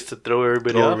many just to throw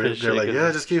everybody off. They're like,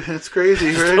 yeah, just keep. It's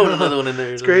crazy, right? Throw another one in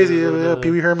there. It's crazy. Yeah, Pee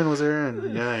Wee Herman was there,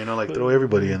 and yeah, like throw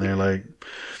everybody in there, like.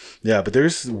 Yeah, but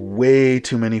there's way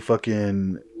too many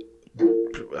fucking.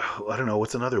 I don't know.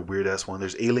 What's another weird ass one?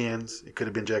 There's Aliens. It could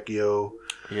have been Jackie O.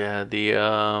 Yeah, the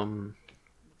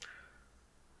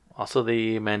also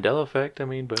the Mandela effect. I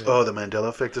mean, but the Mandela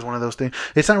effect is one of those things.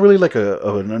 It's not really like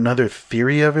another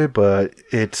theory of it, but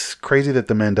it's crazy that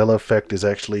the Mandela effect is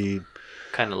actually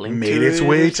kind of linked made its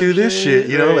way to this shit.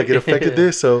 You know, like it affected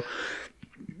this. So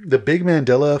the big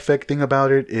Mandela effect thing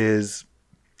about it is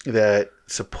that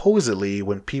supposedly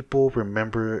when people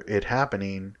remember it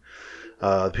happening.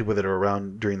 The people that are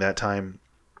around during that time,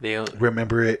 they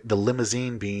remember it. The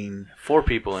limousine being four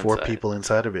people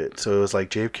inside of it. So it was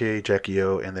like JFK, Jackie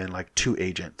O, and then like 2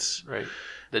 agents. Right.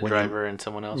 The driver and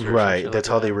someone else. Right. That's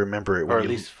how they remember it. Or at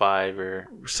least 5 or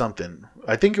something.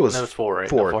 I think it was. No, it was 4, right?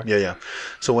 4. No, 4. Yeah.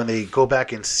 So when they go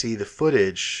back and see the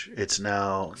footage, it's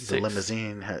now 6. The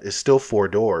limousine is still 4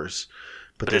 doors,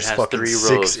 but there's fucking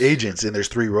 6 agents and there's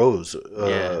 3 rows.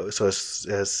 So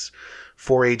it's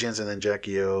 4 agents and then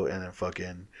Jackie O and then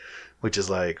fucking, which is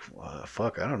like,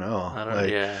 fuck, I don't know.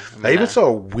 I even saw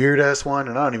a weird ass one,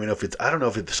 and I don't know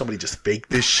if somebody just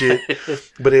faked this shit,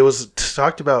 but it was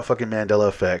talked about fucking Mandela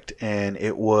effect, and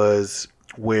it was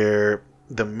where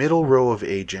the middle row of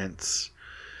agents,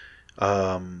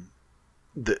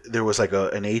 there was like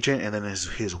an agent and then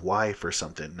his wife or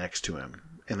something next to him,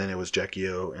 and then it was Jackie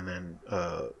O and then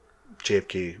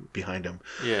JFK behind him.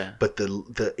 Yeah. But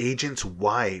the agent's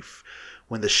wife.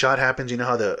 When the shot happens, you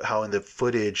know how in the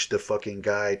footage the fucking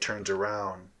guy turns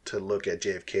around to look at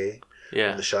JFK. Yeah.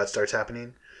 When the shot starts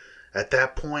happening, at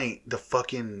that point,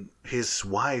 his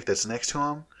wife that's next to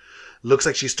him looks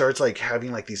like she starts like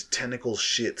having like these tentacle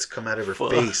shits come out of her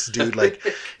face, dude. Like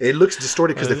it looks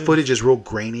distorted because the footage is real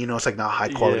grainy. You know, it's like not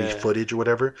high quality footage or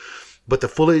whatever. But the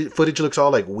footage looks all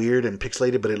like weird and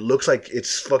pixelated, but it looks like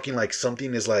it's fucking like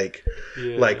something is like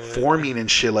forming and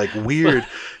shit, like weird.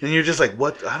 And you're just like,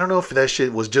 what? I don't know if that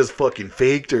shit was just fucking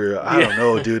faked or I don't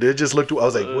know, dude. It just looked. I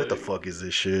was like, what the fuck is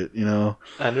this shit? You know?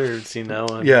 I never seen that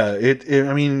one. Yeah,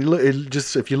 I mean, it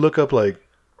just if you look up like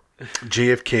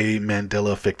JFK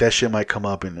Mandela effect, that shit might come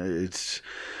up, and it's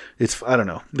I don't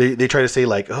know. They try to say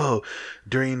like, oh,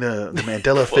 during the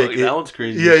Mandela effect. That one's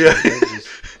crazy. Yeah.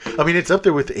 I mean, it's up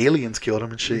there with aliens killed him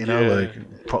and shit. You know, like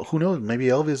who knows? Maybe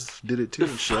Elvis did it too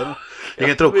and shit. You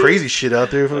can throw crazy shit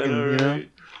out there, fucking, you know.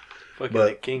 Fucking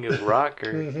like King of Rock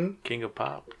or King of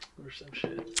Pop or some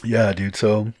shit. Yeah, dude.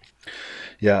 So,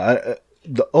 yeah,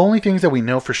 the only things that we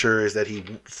know for sure is that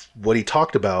what he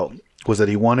talked about was that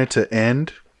he wanted to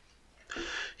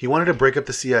break up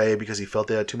the CIA because he felt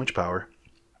they had too much power.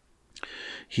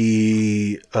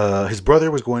 His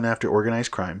brother was going after organized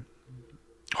crime.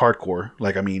 Hardcore,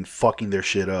 like, I mean, fucking their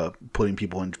shit up, putting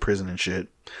people in prison and shit.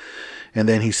 And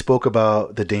then he spoke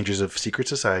about the dangers of secret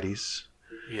societies.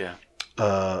 Yeah.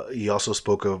 He also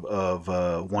spoke of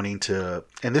wanting to,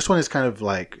 and this one is kind of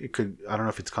like, I don't know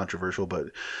if it's controversial, but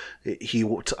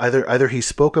either he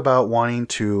spoke about wanting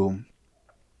to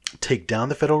take down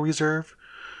the Federal Reserve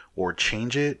or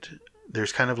change it.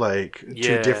 There's kind of like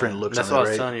 2 different looks on it, right? That's what I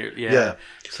was telling you. Yeah.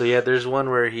 So there's one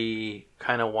where he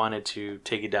kind of wanted to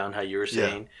take it down, how you were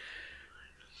saying.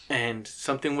 Yeah. And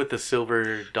something with the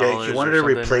silver dollars. Yeah, he wanted to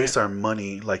replace our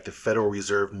money, like the Federal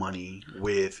Reserve money,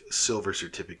 with silver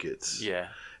certificates. Yeah.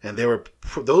 And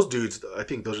those dudes, I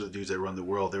think those are the dudes that run the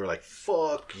world. They were like,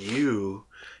 fuck you.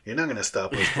 You're not going to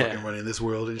stop us fucking running this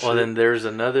world and shit. Well, then there's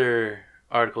another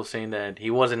article saying that he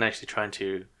wasn't actually trying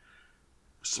to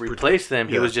replace them.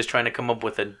 He was just trying to come up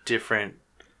with a different,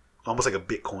 almost like a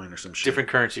Bitcoin or some shit, different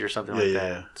currency or something like that.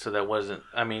 Yeah. So that wasn't.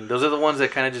 I mean, those are the ones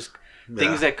that kind of just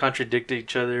things that contradict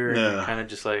each other, and kind of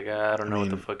just like I don't know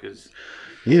what the fuck is.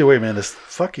 Either way, man, this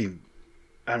fucking.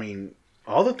 I mean,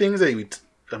 all the things that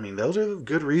those are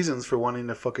good reasons for wanting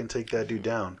to fucking take that dude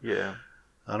down. Yeah.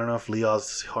 I don't know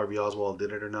if Harvey Oswald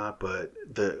did it or not, but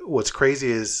what's crazy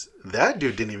is that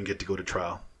dude didn't even get to go to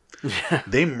trial. Yeah.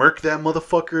 They murked that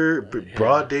motherfucker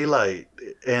broad daylight,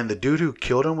 and the dude who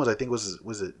killed him was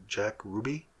it Jack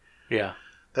Ruby? Yeah,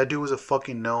 that dude was a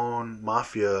fucking known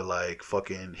mafia like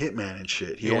fucking hitman and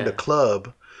shit. He owned a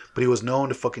club, but he was known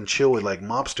to fucking chill with like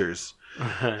mobsters,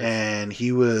 and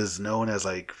he was known as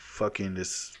like fucking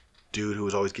this dude who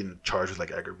was always getting charged with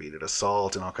like aggravated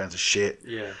assault and all kinds of shit.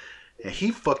 Yeah, and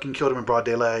he fucking killed him in broad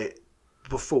daylight.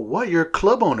 But for what? You're a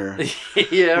club owner.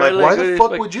 Yeah, like why the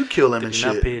fuck would you kill him and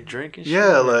shit? Not pay a drink and shit.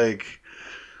 Yeah, like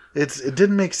it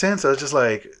didn't make sense. I was just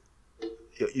like,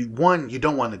 you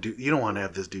don't want to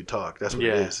have this dude talk. That's what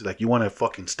it is. Like you want to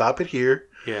fucking stop it here.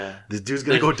 Yeah, this dude's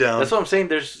gonna go down. That's what I'm saying.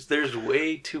 There's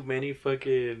way too many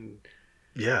fucking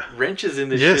wrenches in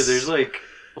this shit. There's like.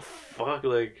 Fuck,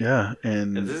 like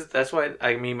and that's why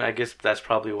I guess that's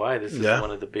probably why this is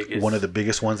one of the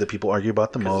biggest ones that people argue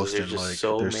about the most, and like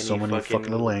there's so many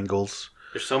fucking little angles.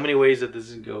 There's so many ways that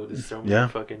this can go. There's so many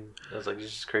fucking. I was like,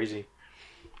 this is crazy.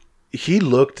 He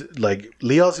looked like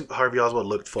Harvey Oswald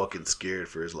looked fucking scared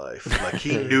for his life. Like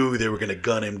he knew they were gonna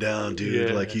gun him down, dude.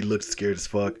 Yeah. Like he looked scared as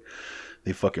fuck.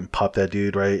 They fucking popped that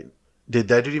dude, right? Did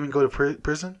that dude even go to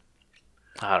prison?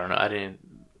 I don't know. I didn't.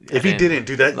 If he didn't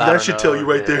do that, that should tell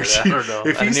you right there.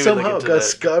 If he somehow got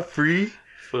scot-free,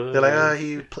 they're like,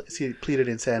 he pleaded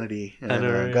insanity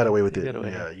and got away with it.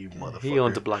 Yeah, you motherfucker. He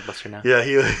owns a Blockbuster now. Yeah,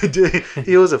 he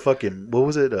was a fucking, what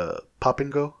was it, Pop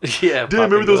and Go? Yeah, dude,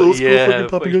 remember those old school fucking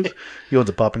Pop and Go's? He owns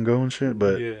a Pop and Go and shit,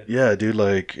 but yeah, dude,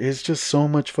 like, it's just so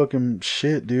much fucking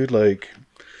shit, dude, like,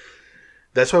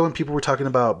 that's why when people were talking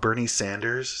about Bernie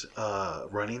Sanders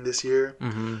running this year,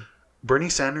 Bernie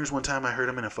Sanders, one time I heard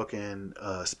him in a fucking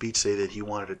speech say that he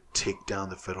wanted to take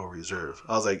down the Federal Reserve.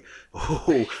 I was like,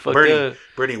 oh,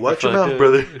 Bernie, watch your mouth,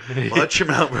 brother. Watch your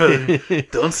mouth, brother.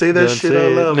 Don't say that shit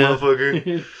out loud,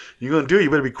 motherfucker. You're going to do it. You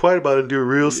better be quiet about it and do it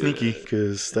real sneaky,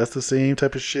 because that's the same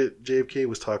type of shit JFK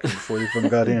was talking before he even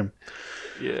got him.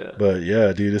 Yeah. But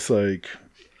yeah, dude, it's like,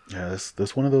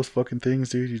 that's one of those fucking things,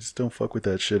 dude. You just don't fuck with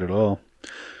that shit at all.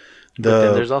 But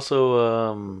then there's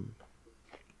also...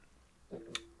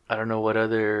 I don't know what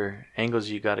other angles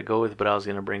you got to go with, but I was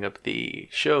going to bring up the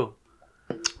show.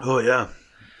 Oh, yeah.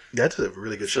 That's a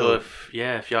really good show. So,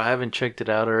 if y'all haven't checked it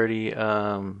out already,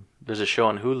 there's a show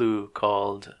on Hulu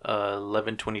called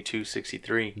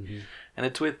 11/22/63. And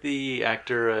it's with the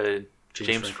actor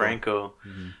James Franco.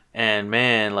 And,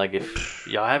 man, like, if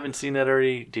y'all haven't seen that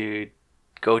already, dude,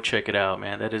 go check it out,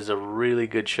 man. That is a really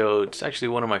good show. It's actually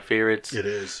one of my favorites. It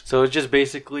is. So, it's just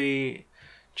basically...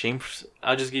 James,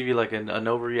 I'll just give you like an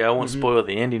overview. I won't spoil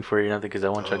the ending for you, nothing, because I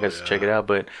want you guys to check it out.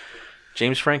 But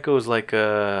James Franco is like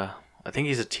I think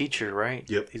he's a teacher, right?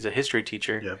 Yep. He's a history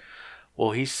teacher. Yep.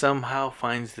 Well, he somehow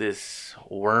finds this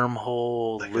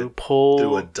wormhole, like loophole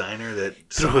through a diner that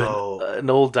somehow an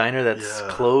old diner that's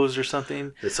closed or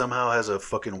something. It somehow has a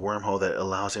fucking wormhole that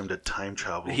allows him to time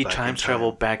travel. He time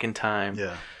travel back in time.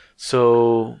 Yeah.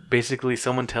 So basically,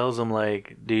 someone tells him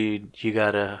like, "Dude, you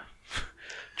gotta."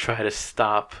 Try to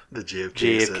stop the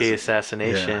JFK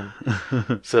assassination.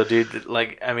 Yeah. So, dude,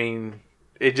 like, I mean,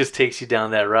 it just takes you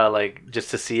down that route, like, just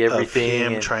to see everything.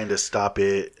 Of him trying to stop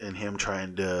it, and him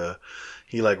trying to,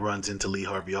 he like runs into Lee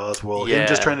Harvey Oswald. Him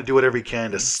just trying to do whatever he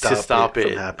can to stop it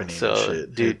from happening. So, and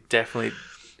shit. Dude, definitely,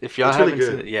 if y'all haven't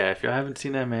seen it, if y'all haven't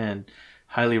seen that, man,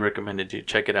 highly recommended, dude.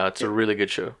 Check it out. It's a really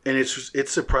good show. And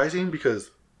it's surprising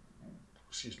because,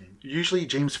 excuse me, usually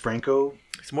James Franco.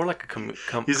 He's more like a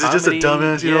he's just a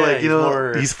dumbass,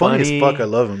 he's funny as fuck. I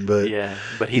love him, but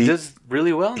but he does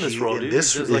really well in this role, dude.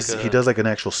 He does like an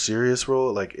actual serious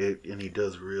role, like it, and he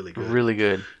does really good. Really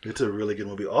good. It's a really good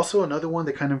movie. Also, another one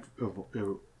that kind of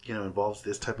involves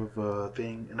this type of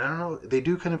thing, and I don't know, they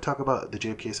do kind of talk about the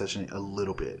JFK assassination a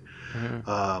little bit.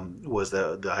 Was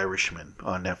the Irishman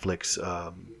on Netflix?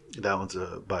 That one's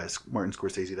by Martin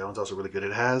Scorsese. That one's also really good.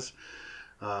 It has.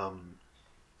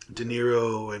 De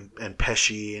Niro and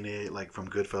Pesci in it, like from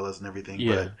Goodfellas and everything,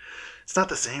 but it's not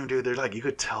the same, dude. They're like, you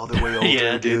could tell they're way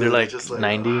older, dude. They're like just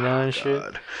 90 now and shit.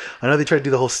 I know they tried to do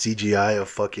the whole CGI of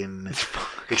fucking.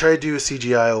 They tried to do a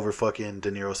CGI over fucking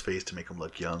De Niro's face to make him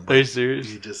look young. Are you serious?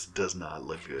 He just does not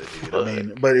look good,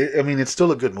 dude. I mean, it's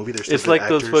still a good movie. There's it's like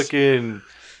actors. Those fucking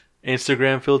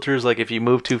Instagram filters, like if you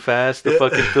move too fast, the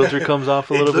fucking filter comes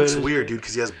off a little bit. It looks weird, dude,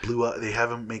 because he has blue eyes. They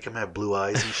have him make him have blue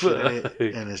eyes and shit in it,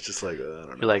 and it's just like, I don't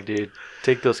know. You're like, dude,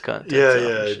 take those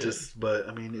contents. But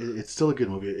I mean, it's still a good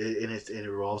movie, and it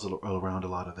revolves around a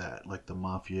lot of that, like the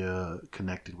mafia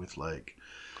connected with like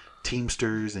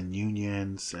Teamsters and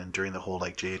unions, and during the whole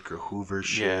like J. Edgar Hoover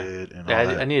shit. And all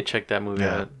that. I need to check that movie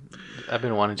out. I've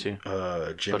been wanting to.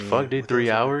 But fuck, dude, 3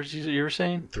 hours? You were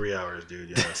saying? 3 hours, dude.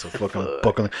 Yeah, so fucking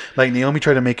buckling. Like Naomi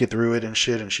tried to make it through it and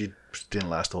shit, and she didn't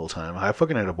last the whole time. I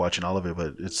fucking ended up watching all of it,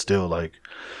 but it's still like,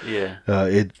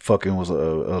 it fucking was a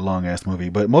long ass movie.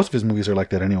 But most of his movies are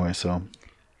like that anyway. So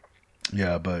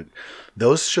yeah, but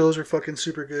those shows are fucking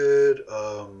super good.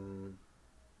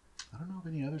 I don't know of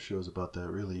any other shows about that,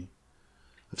 really.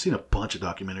 I've seen a bunch of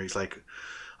documentaries. Like,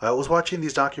 I was watching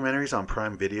these documentaries on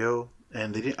Prime Video,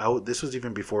 And they didn't. This was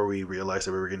even before we realized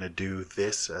that we were gonna do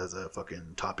this as a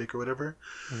fucking topic or whatever.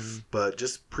 Mm-hmm. But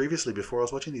just previously, before I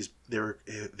was watching these, they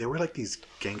were like these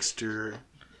gangster.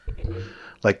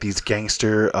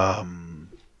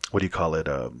 What do you call it?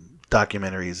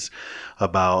 Documentaries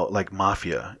about like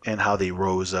mafia and how they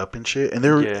rose up and shit. And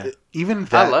they're even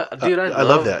that. I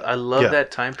love that. I love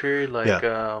that time period. Like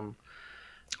 40s,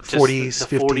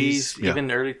 50s, even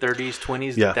early 30s,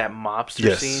 20s. That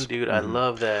mobster scene, dude. I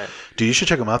love that. Dude, you should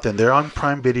check them out. Then they're on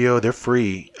Prime Video. They're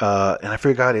free. And I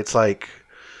forgot. It's like.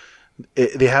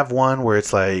 They have one where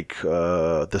it's like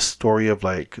the story of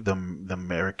like the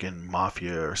American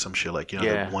mafia or some shit, like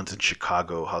the ones in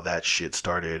Chicago, how that shit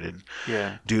started, and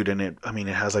dude, and it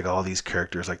has like all these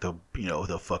characters like the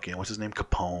fucking what's his name,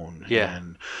 Capone,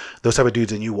 and those type of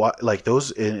dudes, and you watch like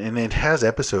those, and it has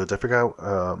episodes. I forgot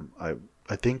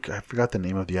I think I forgot the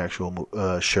name of the actual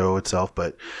show itself,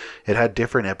 but it had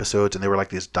different episodes, and they were like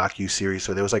this docu-series,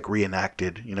 so there was like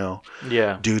reenacted,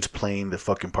 dudes playing the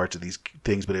fucking parts of these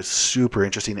things, but it's super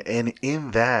interesting. And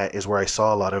in that is where I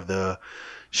saw a lot of the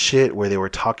shit where they were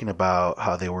talking about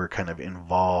how they were kind of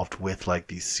involved with like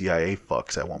these CIA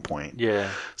fucks at one point. Yeah.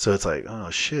 So it's like, oh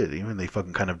shit, even they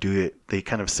fucking kind of do it. They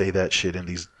kind of say that shit in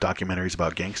these documentaries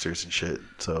about gangsters and shit.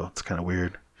 So it's kind of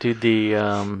weird. Dude,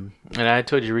 and I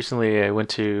told you recently I went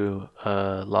to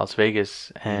Las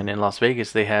Vegas, and in Las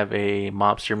Vegas they have a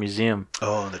mobster museum.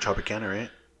 Oh, the Tropicana,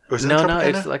 right? Or is it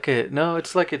Tropicana?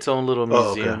 It's like its own little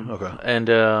museum. Oh, okay. And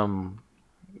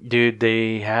dude,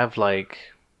 they have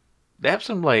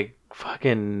some like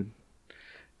fucking.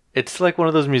 It's like one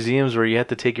of those museums where you have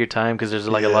to take your time because there's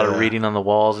like a lot of reading on the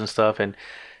walls and stuff. And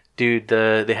dude,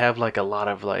 they have like a lot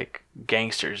of like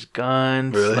gangsters'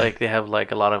 guns. Really? Like they have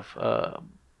like a lot of.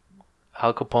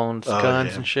 Al Capone's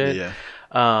guns and shit. Yeah.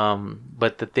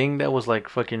 But the thing that was like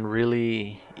fucking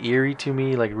really eerie to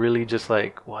me, like really just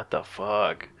like, what the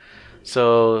fuck?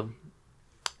 So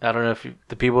I don't know if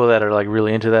the people that are like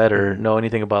really into that or know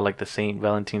anything about like the St.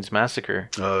 Valentine's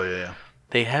Massacre. Oh yeah.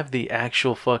 They have the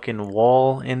actual fucking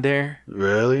wall in there.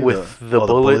 Really? With the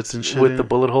bullets and shit. With the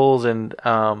bullet holes, and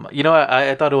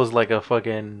I thought it was like a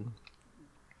fucking.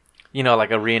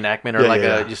 Like a reenactment or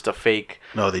just a fake.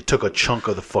 No, they took a chunk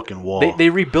of the fucking wall. They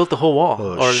rebuilt the whole wall.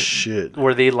 Oh, shit.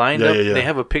 Where they lined up. Yeah. They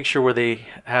have a picture where they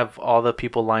have all the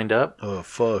people lined up. Oh,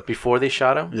 fuck. Before they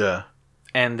shot them. Yeah.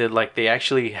 And they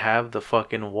actually have the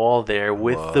fucking wall there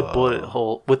with the bullet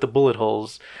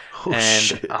holes. Oh,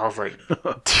 and I was like,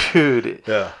 dude.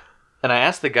 Yeah. And I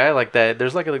asked the guy like that.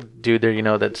 There's like a dude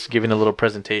there, that's giving a little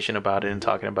presentation about it and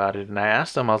talking about it. And I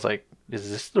asked him, I was like, is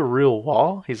this the real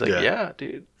wall? He's like, yeah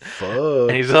dude. Fuck.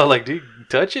 And he's all like, dude,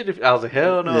 touch it. I was like,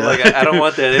 hell no. Yeah. Like, I don't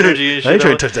want that energy and shit. I ain't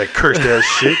trying to touch that cursed ass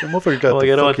shit. The motherfucker got I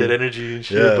don't want that energy and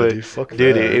shit. Yeah, but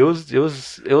dude, it was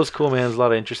cool, man. There's a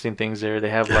lot of interesting things there.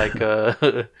 They have like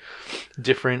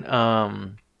different.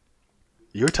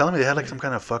 You were telling me they had like some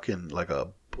kind of fucking like a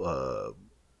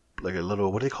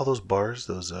little, what do they call those bars?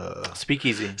 Those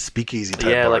speakeasy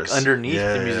type bars. Like underneath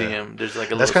the museum. There's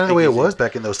like a. That's kind of the way it was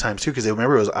back in those times too, because they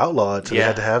remember it was outlawed, so they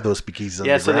had to have those speakeasies on the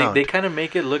ground. Yeah, so they kind of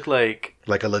make it look like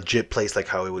a legit place, like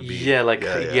how it would be. Yeah,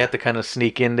 you have to kind of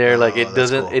sneak in there. Like it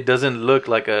doesn't look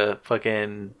like a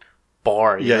fucking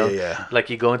bar. You know? Yeah.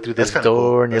 Like you go in through this door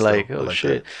cool. And you're like, oh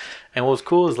shit. That. And what was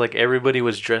cool is like everybody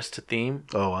was dressed to theme.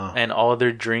 Oh wow! And all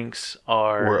their drinks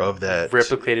were of that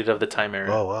replicated of the time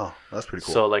era. Oh wow, that's pretty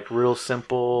cool. So like real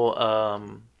simple,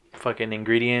 fucking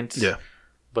ingredients. Yeah.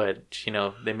 But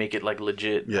they make it like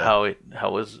legit how it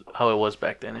was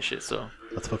back then and shit. So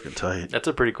that's fucking tight. That's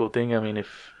a pretty cool thing. I mean, if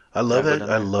I love that,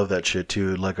 I love that shit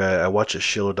too. Like I watch a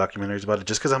shitload of documentaries about it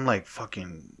just because I'm like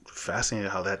fucking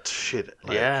fascinated how that shit.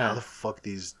 Like, how the fuck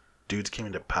these dudes came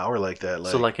into power like that.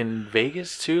 Like, so like in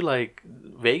Vegas too,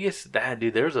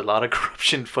 dude, there's a lot of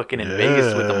corruption fucking in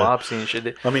Vegas with the mob scene and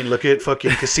shit. I mean, look at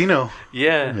fucking Casino.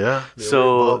 Yeah.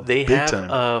 So they have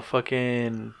a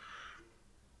fucking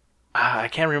I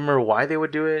can't remember why they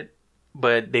would do it,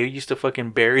 but they used to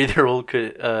fucking bury their old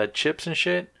chips and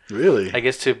shit. Really? I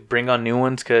guess to bring on new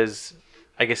ones because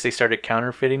I guess they started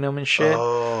counterfeiting them and shit.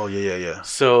 Oh, yeah.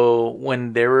 So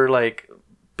when they were like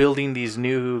building these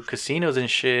new casinos and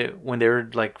shit, when they were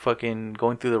like fucking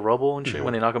going through the rubble and shit,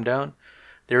 when they knock them down,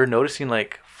 they were noticing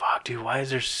like, fuck, dude, why is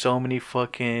there so many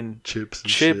fucking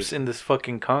chips in this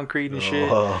fucking concrete and shit?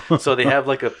 So they have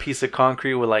like a piece of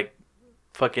concrete with like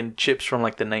fucking chips from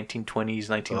like the 1920s,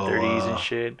 1930s and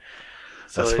shit.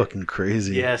 So that's fucking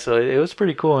crazy. Yeah, so it was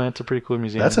pretty cool, man. It's a pretty cool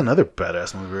museum. That's another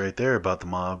badass movie right there about the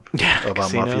mob. Yeah, about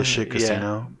Casino. Mafia shit,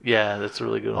 Casino. Yeah, that's a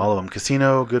really good one. All of them.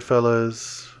 Casino,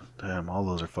 Goodfellas. Damn, all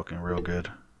those are fucking real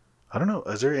good. I don't know.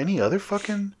 Is there any other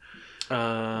fucking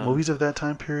movies of that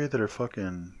time period that are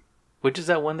fucking Which is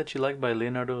that one that you like by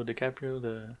Leonardo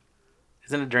DiCaprio?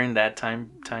 Isn't it during that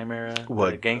time era? What?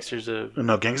 The Gangsters of...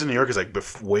 No, Gangs of New York is like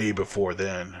way before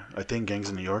then. I think Gangs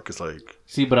of New York is like...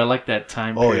 See, but I like that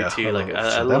time period too. Like I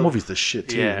that love... movie's the shit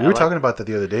too. Yeah, we were talking about that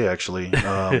the other day actually.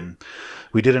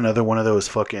 We did another one of those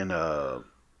fucking... what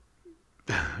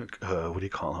do you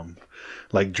call them?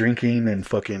 Like drinking and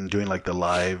fucking doing like the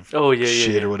live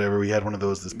shit or whatever. We had one of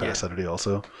those this past Saturday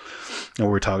also. And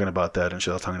we were talking about that and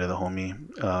shit. I was talking to the homie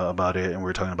about it, and we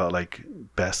were talking about like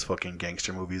best fucking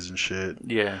gangster movies and shit.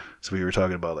 Yeah. So we were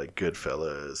talking about like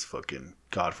Goodfellas, fucking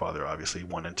Godfather, obviously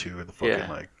 1 and 2 are the fucking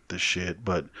like the shit.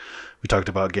 But we talked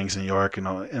about Gangs of New York,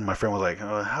 and my friend was like,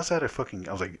 oh, "How's that a fucking?"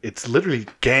 I was like, "It's literally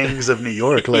Gangs of New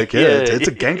York. Like, it's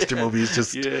a gangster movie. It's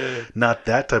just not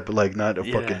that type of like not a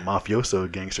fucking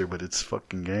mafioso gangster, but it's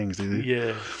fucking gangs, dude."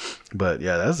 Yeah. But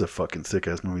yeah, that's a fucking sick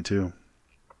ass movie too.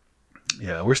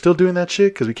 Yeah, we're still doing that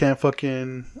shit because we can't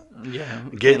fucking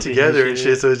get together and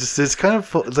shit. So it's kind of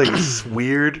it's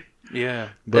weird. Yeah,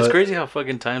 but it's crazy how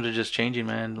fucking times are just changing,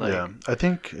 man. Like, yeah, I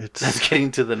think that's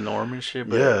getting to the norm and shit.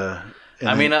 But yeah, and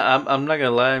I mean, I'm not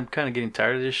gonna lie, I'm kind of getting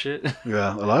tired of this shit.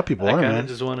 Yeah, a lot of people are, man. I kind of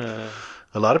just want to.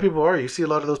 A lot of people are. You see a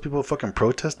lot of those people fucking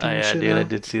protesting. Oh, yeah, and shit dude, now. I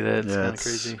did see that. It's kind of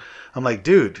crazy. I'm like,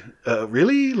 dude,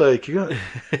 really? Like, you're gonna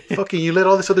fucking you let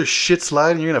all this other shit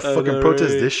slide, and you're gonna fucking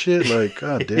protest this shit? Like,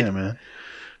 god damn, man.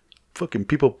 Fucking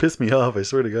people piss me off. I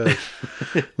swear to God.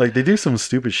 Like, they do some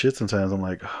stupid shit sometimes. I'm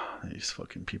like, oh, these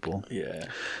fucking people. Yeah.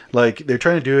 Like, they're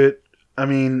trying to do it. I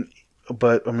mean,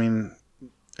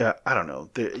 yeah, I don't know.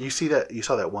 You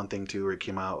saw that one thing too, where it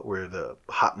came out where the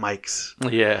hot mics.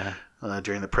 Yeah.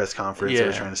 During the press conference, they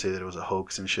were trying to say that it was a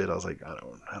hoax and shit. I was like, I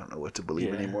don't know what to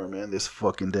believe anymore, man. This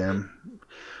fucking damn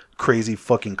crazy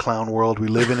fucking clown world we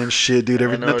live in and shit, dude.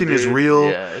 Nothing is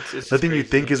real. Yeah, it's nothing you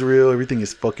think is real. Everything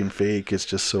is fucking fake. It's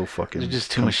just so fucking. There's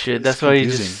just too much shit. That's why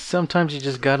sometimes you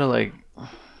just gotta like,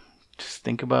 just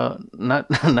think about not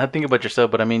think about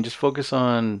yourself, but I mean, just focus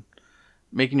on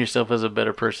making yourself as a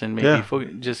better person. Maybe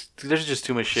there's just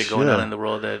too much shit going on in the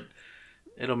world that.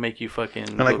 It'll make you fucking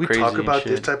and like go crazy we talk about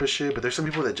this type of shit, but there's some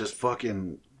people that just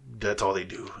fucking that's all they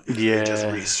do. They just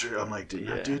research. I'm like,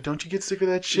 dude, don't you get sick of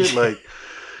that shit? Like,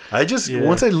 I just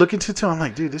once I look into it, I'm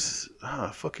like, dude, this is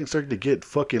fucking starting to get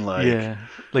fucking like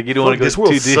like you don't want to go this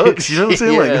world too sucks. You know what I'm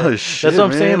saying? Like, oh shit, that's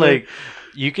what I'm saying. Man. Like,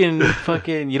 you can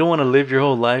fucking you don't want to live your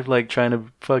whole life like trying to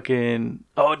fucking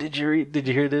did you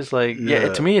hear this? Like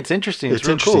to me it's interesting. It's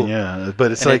real interesting, cool. Yeah.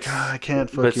 But it's like I can't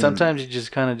fucking. But sometimes you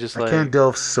just kind of just I can't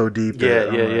delve so deep.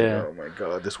 Yeah. Oh my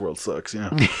god, this world sucks. You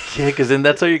know. Yeah, because then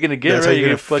that's how you're gonna get. That's right? how you're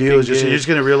gonna feel. You're just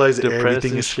gonna realize that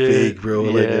everything is fake, bro.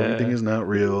 Yeah. Like everything is not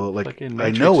real. Like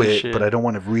I know it, but I don't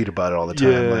want to read about it all the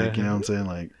time. Yeah. Like you know what I'm saying?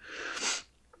 Like.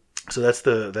 So that's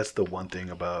the one thing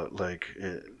about like.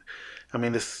 I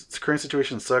mean, this current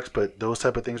situation sucks, but those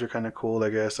type of things are kind of cool, I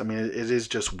guess. I mean, it is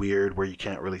just weird where you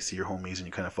can't really see your homies and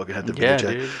you kind of fucking have to bitch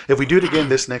at. If we do it again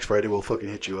this next Friday, we'll fucking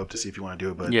hit you up to see if you want to do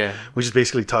it. But we just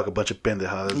basically talk a bunch of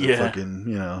pendejadas and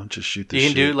fucking, just shoot this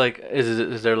shit. You can do like,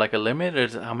 is there like a limit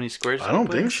or how many squares? I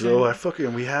don't think so.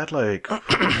 We had like a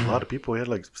lot of people. We had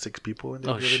like 6 people in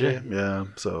there the other day. Yeah.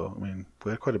 So, I mean,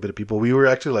 we had quite a bit of people. We were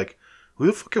actually like, who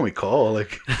the fuck can we call?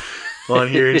 Like... on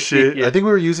here and shit. I think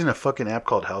we were using a fucking app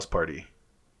called House Party.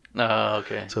 Oh,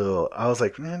 okay. So I was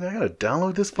like, man, I gotta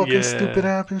download this fucking stupid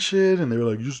app and shit. And they were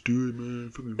like, just do it,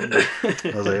 man.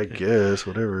 I was like, I guess,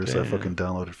 whatever. So I fucking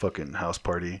downloaded fucking House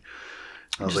Party.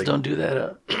 I was just like, don't do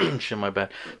that. Shit, my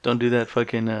bad. Don't do that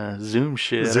fucking Zoom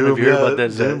shit. I don't know if you heard about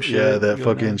that Zoom shit. Yeah, that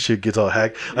fucking shit gets all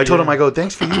hacked. I told him, I go,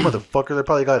 thanks for you, motherfucker. They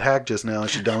probably got hacked just now. I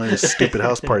should download this stupid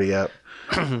House Party app.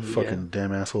 Fucking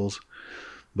damn assholes.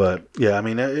 But yeah, I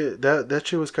mean that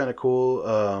shit was kind of cool.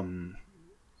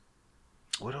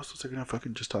 What else was I gonna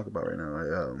fucking just talk about right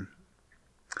now?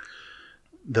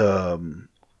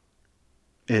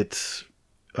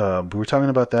 We were talking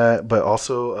about that, but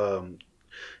also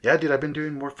yeah, dude, I've been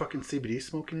doing more fucking CBD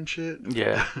smoking and shit.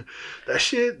 Yeah, that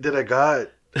shit that I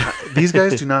got. These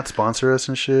guys do not sponsor us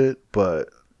and shit, but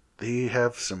they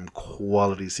have some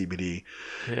quality CBD,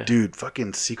 dude.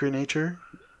 Fucking Secret Nature.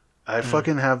 I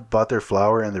fucking have bought their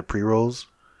flower and their pre-rolls.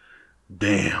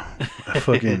 Damn. I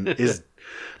fucking is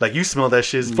like you smell that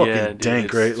shit. It's fucking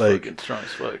dank, right? Like strong as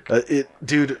fuck. But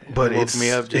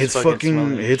it's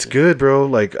fucking it's good, bro.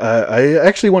 Like I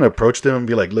actually want to approach them and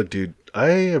be like, look, dude, I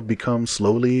have become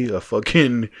slowly a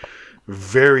fucking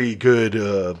very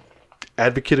good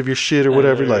advocate of your shit or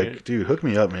whatever. Like, dude, hook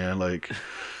me up, man. Like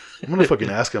I'm gonna fucking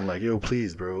ask him like, yo,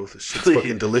 please, bro. This shit's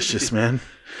fucking delicious, man.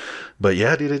 But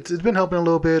yeah, dude, it's been helping a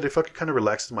little bit. It fucking kind of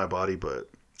relaxes my body, but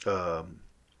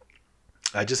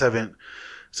I just haven't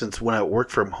since when I work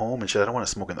from home and shit, I don't want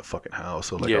to smoke in the fucking house.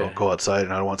 So like, Yeah. I'll go outside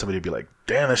and I don't want somebody to be like,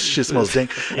 "Damn, that shit smells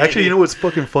dank." Actually, you know what's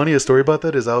fucking funny? A story about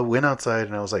that is I went outside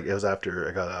and I was like, it was after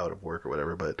I got out of work or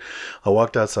whatever, but I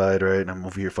walked outside, right, and I'm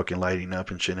over here fucking lighting up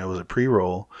and shit. And it was a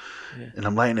pre-roll, and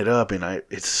I'm lighting it up, and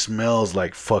it smells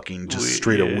like fucking just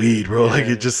straight up weed, bro. Like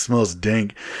it just smells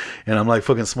dank, and I'm like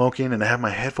fucking smoking, and I have my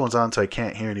headphones on so I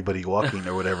can't hear anybody walking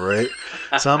or whatever, right?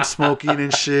 So I'm smoking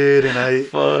and shit, and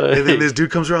and then this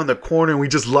dude comes around the corner and we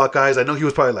just lock eyes. I know he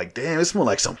was probably like, "Damn, it smells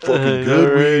like some fucking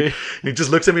good weed." And he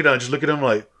just looks at me and I just look at him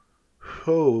like,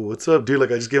 "Oh, what's up, dude?"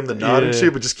 Like I just give him the nod and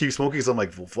shit, but just keep smoking. So I'm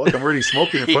like, "Well, fuck, I'm already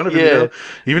smoking in front of him, you know?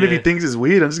 Even if he thinks it's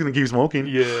weed, I'm just gonna keep smoking."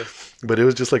 Yeah. But it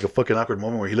was just like a fucking awkward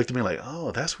moment where he looked at me like,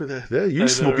 "Oh, that's where you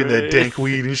smoking that dank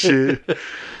weed and shit." I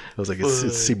was like,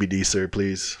 it's CBD, sir,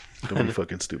 please. Don't be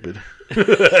fucking stupid.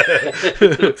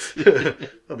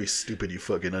 I'll be stupid, you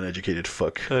fucking uneducated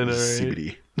fuck. I know, right?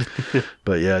 CBD.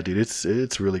 But yeah, dude, it's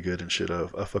really good and shit.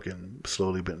 I've fucking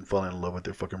slowly been falling in love with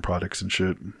their fucking products and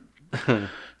shit.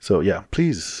 So yeah,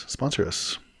 please sponsor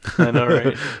us. I know,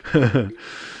 right?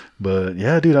 But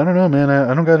yeah, dude, I don't know, man.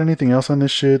 I don't got anything else on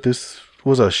this shit. This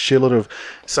was a shitload of.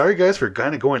 Sorry, guys, for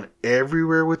kind of going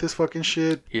everywhere with this fucking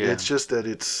shit. Yeah. It's just that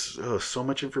it's so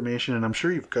much information, and I'm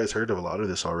sure you guys heard of a lot of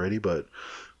this already, but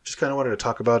just kind of wanted to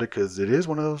talk about it because it is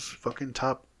one of those fucking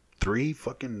top 3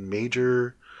 fucking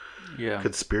major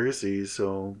conspiracies.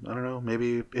 So I don't know.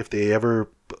 Maybe if they ever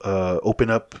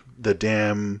open up the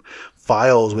damn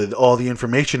files with all the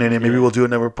information in it, maybe we'll do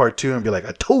another part 2 and be like,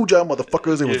 "I told y'all,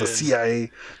 motherfuckers, it was the CIA.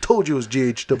 Told you it was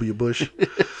GHW Bush."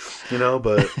 You know,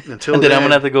 but until and then I'm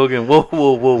gonna have to go again.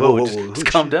 Whoa. Just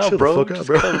calm down, bro. Fuck out,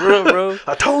 bro.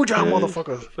 I told y'all,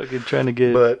 motherfuckers. Fucking trying to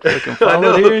get fucking followed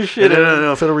followed here and shit.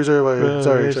 No, Federal Reserve.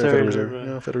 Sorry, Federal Reserve.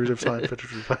 No, Federal Reserve's fine.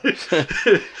 Federal Reserve's fine.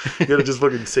 You gotta just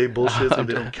fucking say bullshit so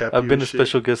they don't cap you. I've been a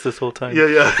special guest this whole time.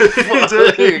 Yeah.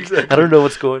 Exactly. I don't know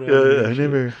what's going on. Yeah,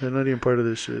 I'm not even part of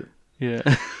this shit. Yeah.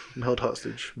 I'm held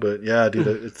hostage. But yeah, dude,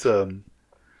 it's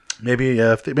maybe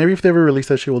if they ever release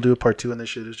that shit, we'll do a part 2 on this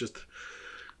shit. It's just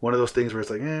one of those things where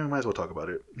it's like, we might as well talk about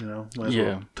it, you know? Might as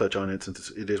well touch on it since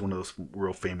it is one of those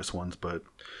real famous ones. But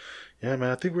yeah,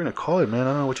 man, I think we're gonna call it, man. I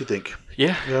don't know what you think.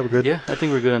 Yeah, we're good. Yeah, I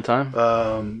think we're good on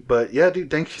time. But yeah, dude,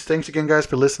 thanks again, guys,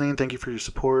 for listening. Thank you for your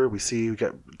support. We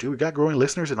got growing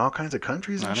listeners in all kinds of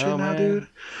countries and shit now, dude.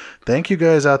 Thank you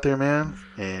guys out there, man.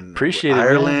 And appreciate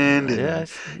Ireland it, and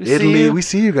Italy. We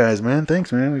see you guys, man.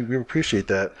 Thanks, man. We appreciate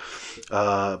that.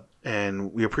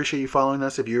 And we appreciate you following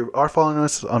us. If you are following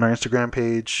us on our Instagram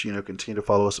page, continue to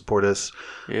follow us, support us.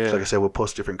 Yeah. So like I said, we'll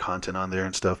post different content on there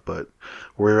and stuff. But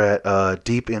we're at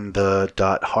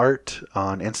deepinthe.heart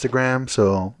on Instagram.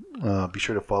 So be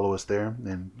sure to follow us there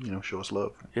and, show us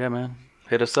love. Yeah, man.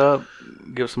 Hit us up.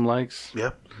 Give some likes.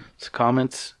 Yeah. Some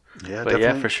comments. Yeah, but definitely.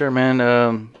 Yeah, for sure,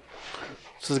 man.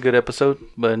 This is a good episode.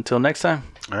 But until next time.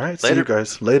 All right. See you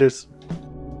guys. Laters.